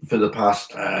done for the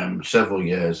past several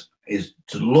years is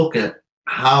to look at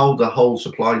how the whole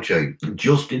supply chain,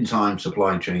 just-in-time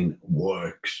supply chain,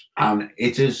 works. And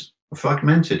it is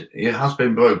fragmented. It has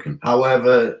been broken.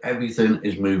 However, everything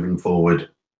is moving forward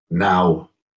now.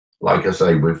 Like I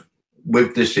say,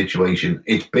 with this situation,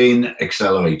 it's been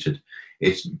accelerated.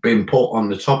 It's been put on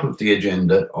the top of the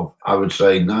agenda of, I would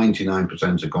say,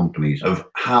 99% of companies, of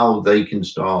how they can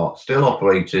start still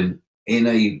operating in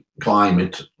a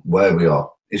climate where we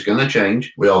are. It's going to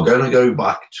change. We are going to go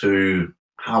back to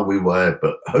how we were,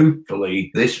 but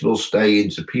hopefully this will stay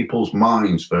into people's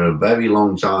minds for a very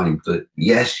long time, that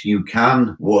yes, you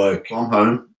can work from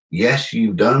home. Yes,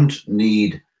 you don't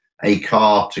need a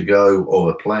car to go,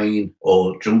 or a plane,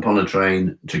 or jump on a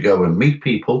train to go and meet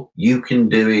people. You can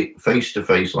do it face to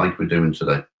face like we're doing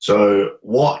today. So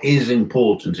what is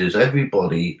important is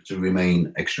everybody to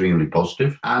remain extremely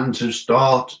positive and to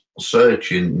start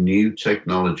searching new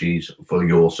technologies for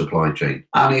your supply chain.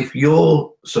 And if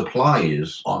your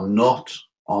suppliers are not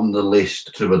on the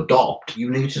list to adopt, you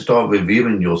need to start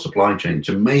reviewing your supply chain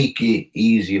to make it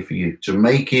easier for you, to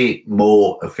make it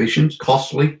more efficient,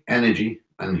 costly, energy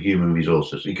and human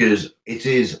resources, because it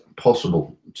is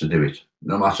possible to do it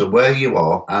no matter where you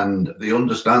are, and the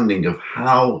understanding of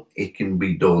how it can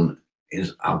be done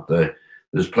is out there.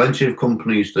 There's plenty of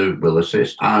companies that will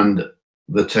assist, and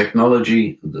the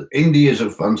technology, India is a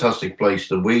fantastic place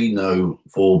that we know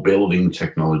for building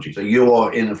technology. So you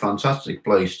are in a fantastic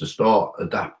place to start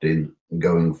adapting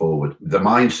going forward. The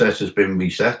mindset has been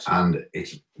reset and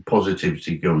it's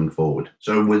positivity going forward.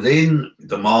 So within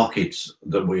the markets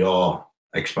that we are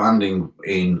expanding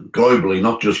in globally,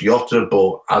 not just Yotta,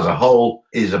 but as a whole,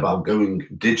 is about going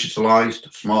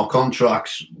digitalized, smart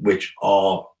contracts, which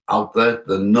are out there.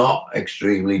 They're not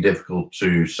extremely difficult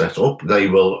to set up. They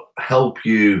will help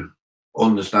you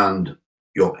understand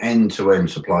your end-to-end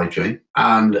supply chain,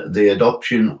 and the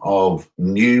adoption of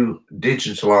new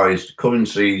digitalized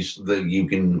currencies that you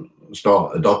can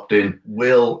start adopting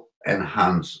will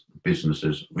enhance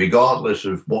businesses, regardless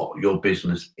of what your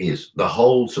business is. The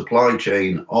whole supply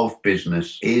chain of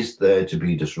business is there to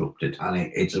be disrupted, and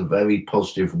it's a very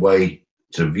positive way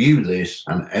to view this,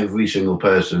 and every single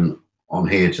person on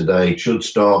here today should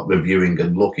start reviewing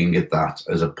and looking at that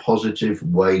as a positive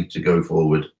way to go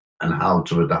forward and how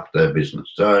to adapt their business.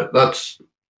 So that's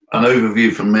an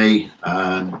overview from me,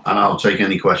 and I'll take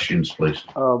any questions, please.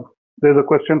 There's a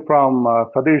question from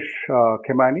Sadish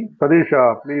Khemani.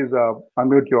 Sadish, please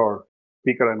unmute your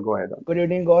speaker and go ahead. Good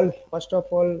evening, all. First of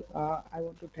all, I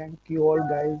want to thank you all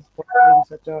guys for giving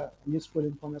such a useful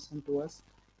information to us.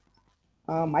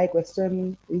 My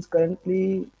question is,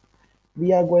 currently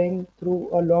we are going through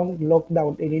a long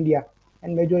lockdown in India,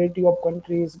 and majority of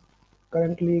countries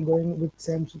currently going with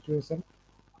same situation,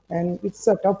 and it's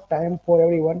a tough time for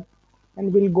everyone,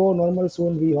 and will go normal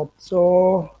soon, we hope.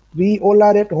 So we all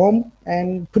are at home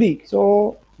and free.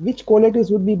 So which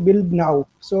qualities would be built now,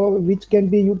 so which can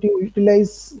be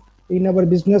utilized in our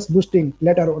business boosting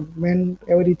later on when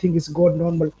everything is gone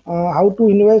normal? How to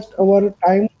invest our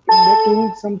time in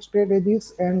making some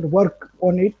strategies and work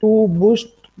on it to boost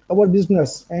our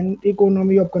business and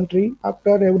economy of country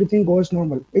after everything goes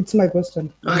normal? It's my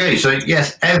question. Okay, so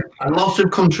yes, a lot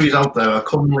of countries out there are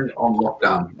currently on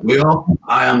lockdown.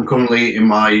 I am currently in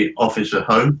my office at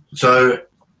home. So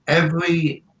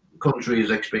every country is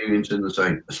experiencing the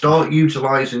same. Start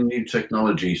utilizing new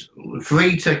technologies,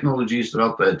 free technologies that are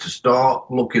out there, to start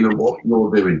looking at what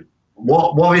you're doing.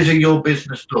 What is it your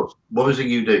business does? What is it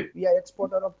you do? We are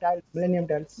exporter of tiles, Millennium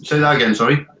Tiles. Say that again,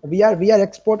 sorry. We are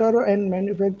exporter and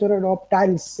manufacturer of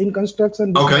tiles. In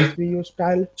construction business, okay, we use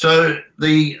tile. So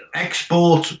the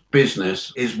export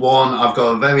business is one. I've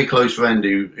got a very close friend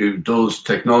who does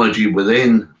technology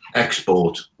within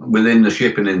export, within the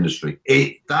shipping industry.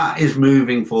 That is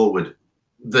moving forward.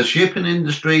 The shipping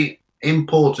industry,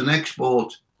 import and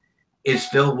export, is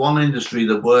still one industry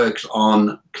that works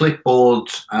on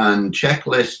clipboards and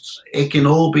checklists. It can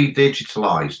all be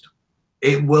digitalized.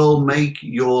 It will make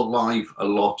your life a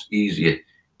lot easier.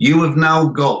 You have now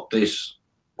got this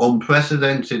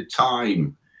unprecedented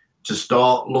time to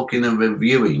start looking and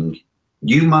reviewing.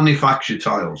 You manufacture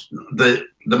tiles. The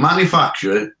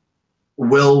manufacturer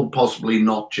will possibly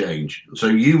not change. So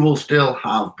you will still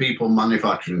have people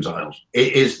manufacturing tiles.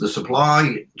 It is the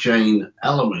supply chain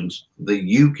element that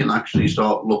you can actually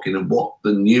start looking at what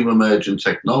the new emerging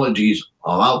technologies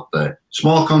are out there.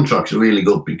 Small contracts are really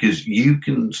good because you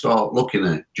can start looking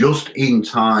at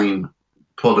just-in-time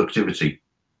productivity.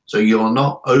 So you're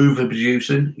not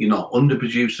overproducing, you're not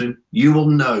underproducing. You will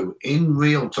know in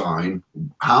real time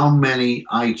how many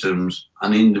items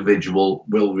an individual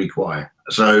will require.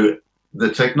 So the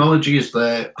technology is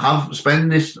there.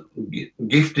 Spend this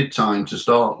gifted time to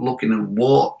start looking at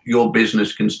what your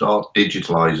business can start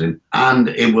digitalizing, and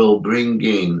it will bring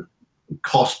in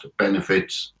cost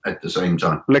benefits at the same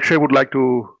time. Lekshay would like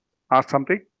to ask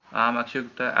something. Akshay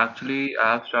Gupta. Actually,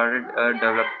 I have started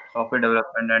a software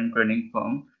development and training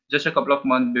firm just a couple of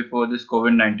months before this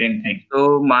COVID-19 thing.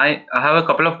 So I have a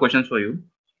couple of questions for you.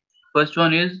 First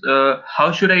one is,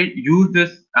 how should I use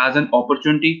this as an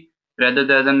opportunity rather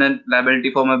than a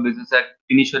liability for my business at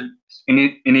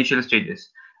initial stages?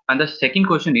 And the second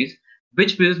question is,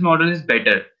 which business model is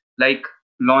better? Like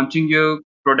launching your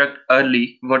product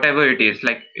early, whatever it is,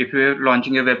 like if you're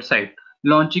launching a website,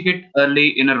 launching it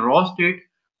early in a raw state,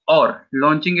 or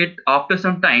launching it after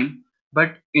some time,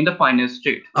 but in the final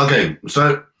state. Okay,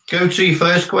 so go to your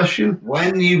first question.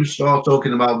 When you start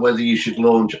talking about whether you should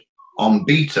launch on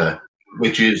beta,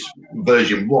 which is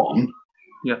version 1,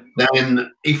 yeah,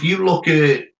 then if you look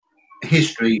at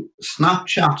history,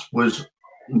 Snapchat was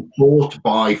bought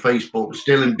by Facebook,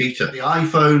 still in beta. The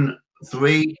iPhone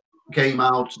 3 came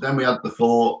out, then we had the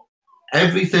 4.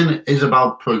 Everything is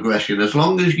about progression. As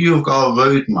long as you've got a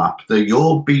roadmap that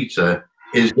your beta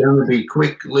is going to be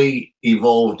quickly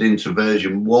evolved into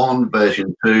version 1,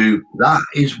 version 2, that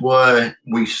is where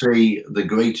we see the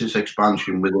greatest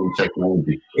expansion within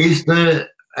technology. Is there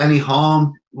any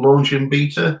harm launching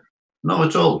beta? Not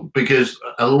at all, because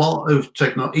a lot of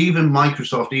even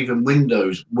Microsoft, even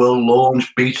Windows will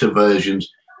launch beta versions.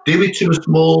 Do it to a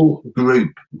small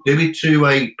group, do it to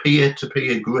a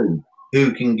peer-to-peer group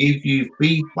who can give you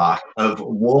feedback of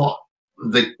what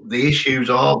the issues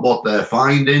are, what they're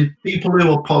finding. People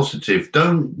who are positive,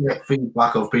 don't get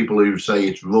feedback of people who say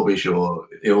it's rubbish or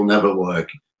it'll never work.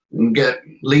 and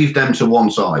leave them to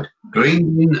one side.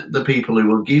 Bring in the people who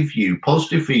will give you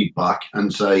positive feedback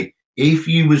and say, if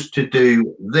you was to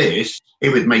do this, it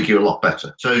would make you a lot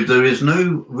better. So there is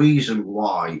no reason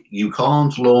why you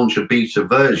can't launch a beta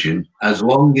version as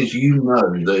long as you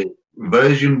know that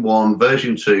version 1,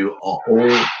 version 2 are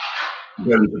all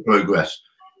going to progress.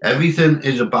 Everything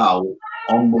is about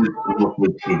onward and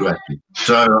upward progression.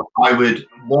 So I would,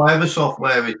 whatever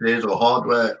software it is or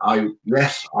hardware, I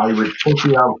would push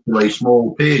it out to a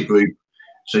small peer group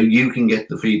so you can get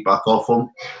the feedback off them,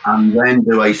 and then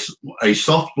do a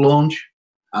soft launch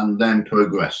and then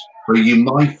progress. But you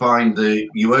might find that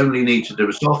you only need to do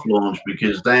a soft launch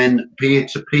because then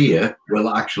peer-to-peer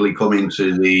will actually come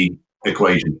into the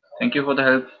equation. Thank you for the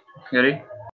help, Gary.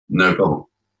 No problem.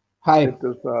 Hi.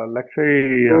 Does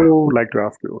Lakshay would like to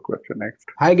ask you a question next?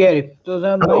 Hi, Gary. So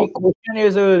my question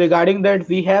is regarding that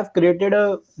we have created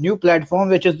a new platform,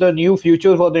 which is the new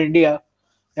future for the India.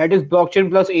 That is blockchain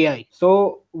plus AI.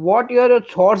 So what are your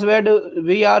thoughts where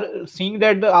we are seeing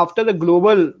that after the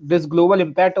global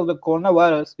impact of the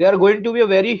coronavirus, there are going to be a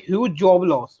very huge job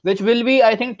loss, which will be,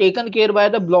 I think, taken care by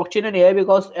the blockchain and AI,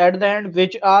 because at the end,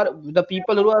 which are the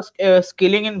people who are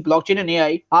skilling in blockchain and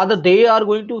AI, either they are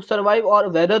going to survive, or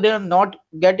whether they are not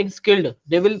getting skilled,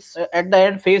 they will at the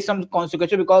end face some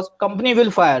consequences, because company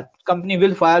will fire.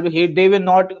 They will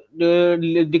not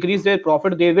decrease their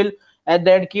profit. They will at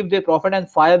the end keep their profit and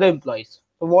fire the employees.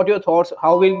 So what are your thoughts?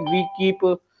 How will we keep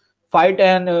fight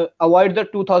and avoid the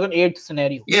 2008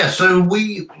 scenario? Yeah, so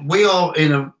we are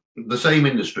in the same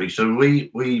industry. So we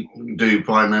do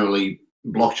primarily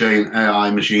blockchain,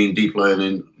 AI, machine, deep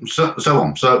learning, so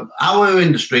on. So our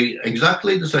industry,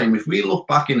 exactly the same. If we look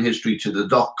back in history to the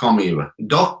dot-com era,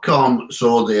 dot-com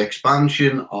saw the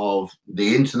expansion of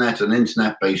the internet and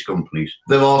internet-based companies.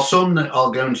 There are some that are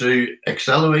going to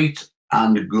accelerate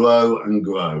and grow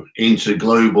into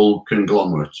global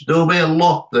conglomerates. There'll be a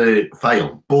lot that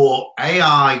fail, but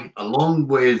AI, along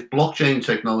with blockchain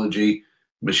technology,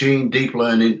 machine, deep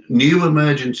learning, new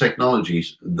emerging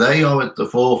technologies, they are at the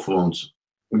forefront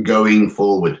going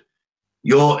forward.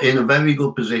 You're in a very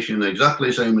good position, exactly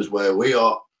the same as where we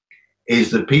are, is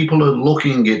that people are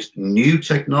looking at new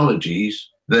technologies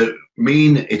that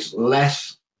mean it's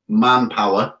less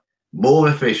manpower, more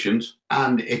efficient,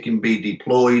 and it can be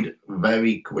deployed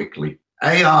very quickly.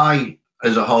 AI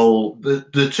as a whole,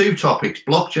 the two topics,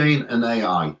 blockchain and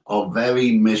AI, are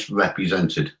very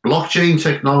misrepresented. Blockchain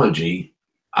technology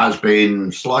has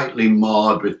been slightly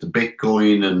marred with the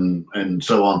Bitcoin and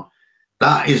so on.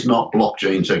 That is not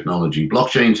blockchain technology.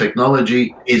 Blockchain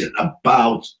technology is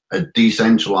about a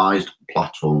decentralized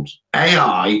platforms.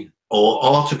 AI, or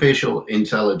artificial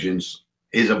intelligence,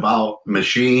 is about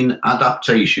machine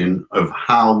adaptation of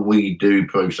how we do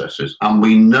processes. And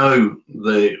we know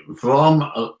that from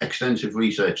extensive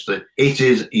research that it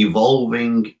is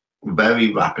evolving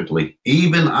very rapidly.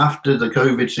 Even after the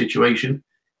COVID situation,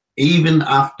 even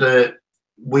after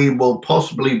we will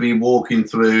possibly be walking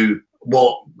through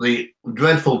what the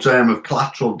dreadful term of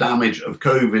collateral damage of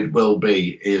COVID will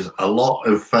be, is a lot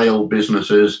of failed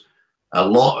businesses, a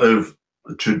lot of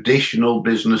traditional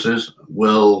businesses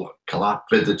will collapse.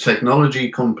 But the technology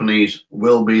companies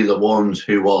will be the ones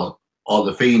who are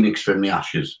the phoenix from the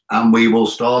ashes. And we will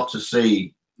start to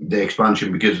see the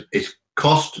expansion because it's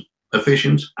cost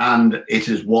efficient and it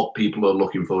is what people are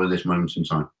looking for at this moment in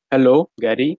time. Hello,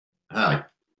 Gary. Hi.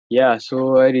 Yeah,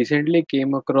 so I recently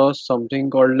came across something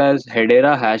called as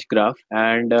Hedera hash graph,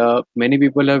 and many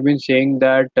people have been saying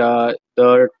that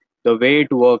the way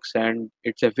it works and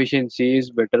its efficiency is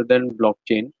better than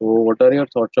blockchain. So what are your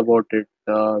thoughts about it?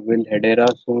 Will Hedera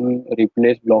soon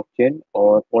replace blockchain,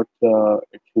 or what's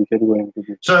its future going to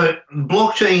be? So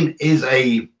blockchain is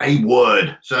a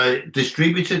word. So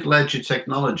distributed ledger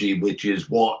technology, which is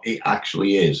what it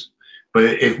actually is.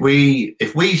 But if we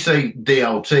say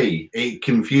DLT, it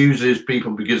confuses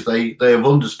people because they have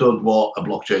understood what a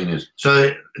blockchain is.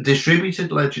 So distributed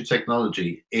ledger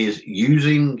technology is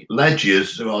using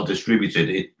ledgers that are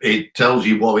distributed. It tells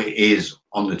you what it is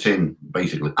on the tin,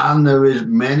 basically. And there is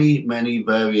many, many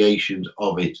variations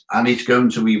of it. And it's going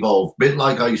to evolve. A bit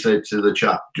like I said to the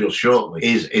chat just shortly,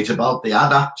 it's about the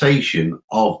adaptation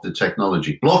of the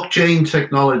technology. Blockchain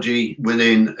technology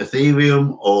within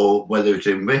Ethereum, or whether it's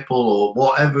in Ripple or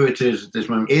whatever it is at this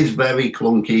moment, is very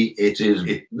clunky.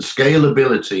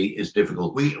 Scalability is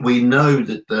difficult. We know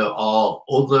that there are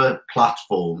other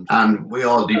platforms, and we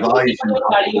are devising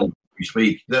platforms we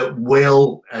speak, that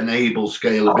will enable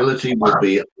scalability, will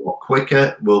be a lot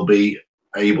quicker, will be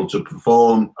able to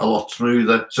perform a lot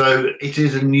smoother. So it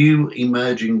is a new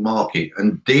emerging market,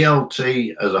 and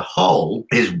DLT as a whole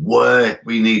is where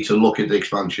we need to look at the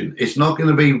expansion. It's not going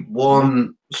to be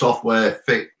one software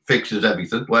fixes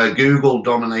everything. Where Google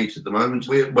dominates at the moment,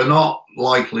 we're not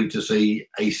likely to see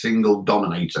a single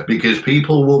dominator, because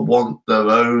people will want their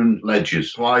own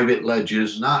ledgers, private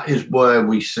ledgers. And that is where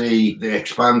we see the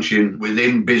expansion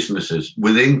within businesses,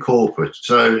 within corporate.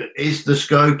 So is the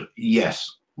scope? Yes.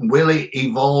 Will it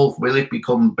evolve? Will it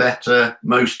become better?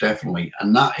 Most definitely.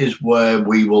 And that is where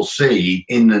we will see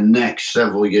in the next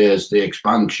several years the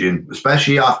expansion,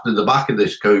 especially after the back of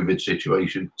this COVID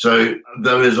situation. So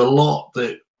there is a lot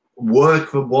that work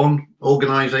for one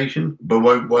organization but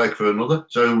won't work for another.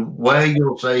 So where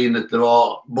you're saying that there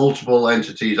are multiple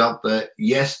entities out there,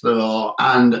 yes there are,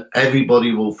 and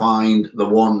everybody will find the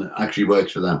one that actually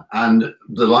works for them, and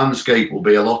the landscape will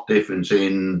be a lot different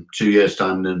in 2 years'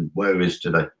 time than where it is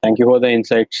today. Thank you for the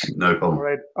insights. No problem. All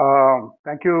right,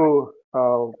 thank you.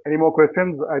 Any more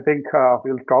questions? I think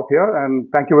we'll stop here, and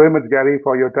thank you very much, Gary,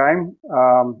 for your time.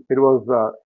 It was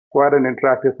quite an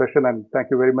interactive session, and thank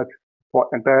you very much for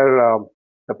entire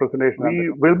the presentation.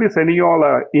 We will be sending you all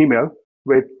an email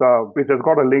which has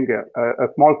got a link, a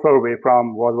small survey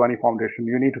from Wadhwani Foundation.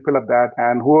 You need to fill up that,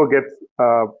 and whoever gets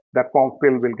that form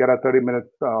filled will get a 30 minutes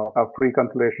of free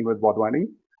consultation with Wadhwani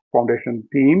Foundation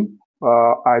team,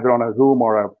 either on a Zoom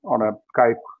or on a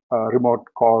Skype remote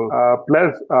call.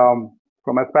 Plus,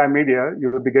 from Aspire Media,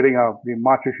 you will be getting the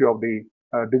March issue of the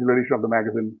digital edition of the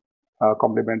magazine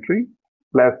complimentary.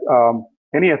 Plus,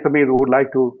 any SMEs who would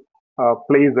like to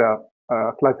place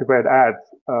classified ads,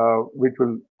 which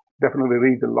will definitely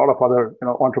reach a lot of other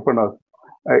entrepreneurs.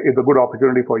 It's a good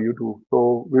opportunity for you too.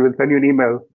 So we will send you an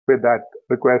email with that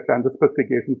request and the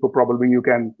specifications. So probably you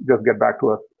can just get back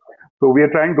to us. So we are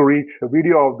trying to reach a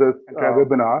video of this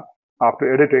webinar.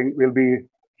 After editing, we'll be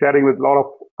sharing with a lot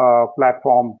of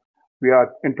platforms. We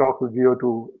are in talks with Jio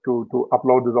to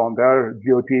upload this on their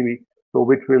Jio TV, so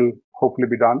which will hopefully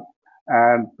be done.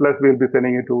 And plus, we'll be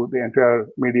sending it to the entire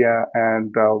media,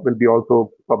 and we'll be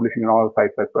also publishing on all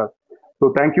sites as well.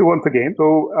 So thank you once again.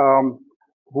 So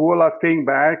who all are staying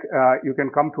back, you can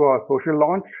come to our social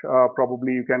launch.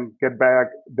 Probably you can get back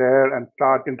there and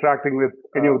start interacting with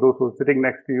any of those who are sitting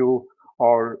next to you,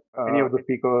 or any of the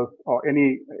speakers, or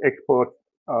any experts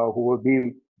who will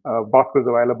be. Bhaskar is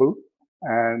available,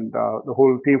 and the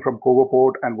whole team from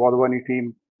Cogoport and Wadhwani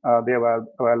team, they are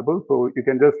available. So you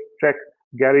can just check.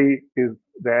 Gary is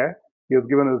there. He has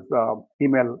given his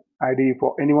email ID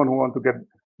for anyone who wants to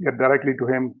get directly to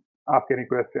him, ask any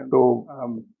questions. So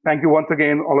thank you once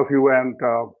again, all of you, and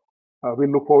we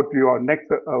look forward to your next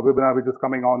webinar, which is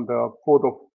coming on the 4th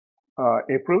of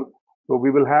April. So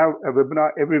we will have a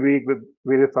webinar every week with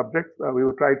various subjects. We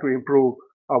will try to improve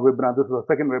our webinar. This is the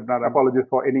second webinar. Apologies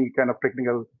for any kind of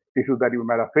technical issues that you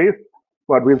might have faced,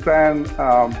 but we'll try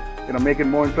and make it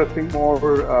more interesting, more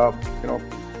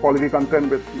quality content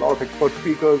with a lot of expert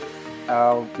speakers.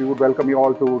 We would welcome you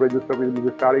all to register. We will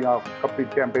be starting our complete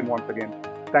campaign once again.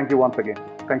 Thank you once again.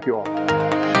 Thank you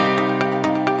all.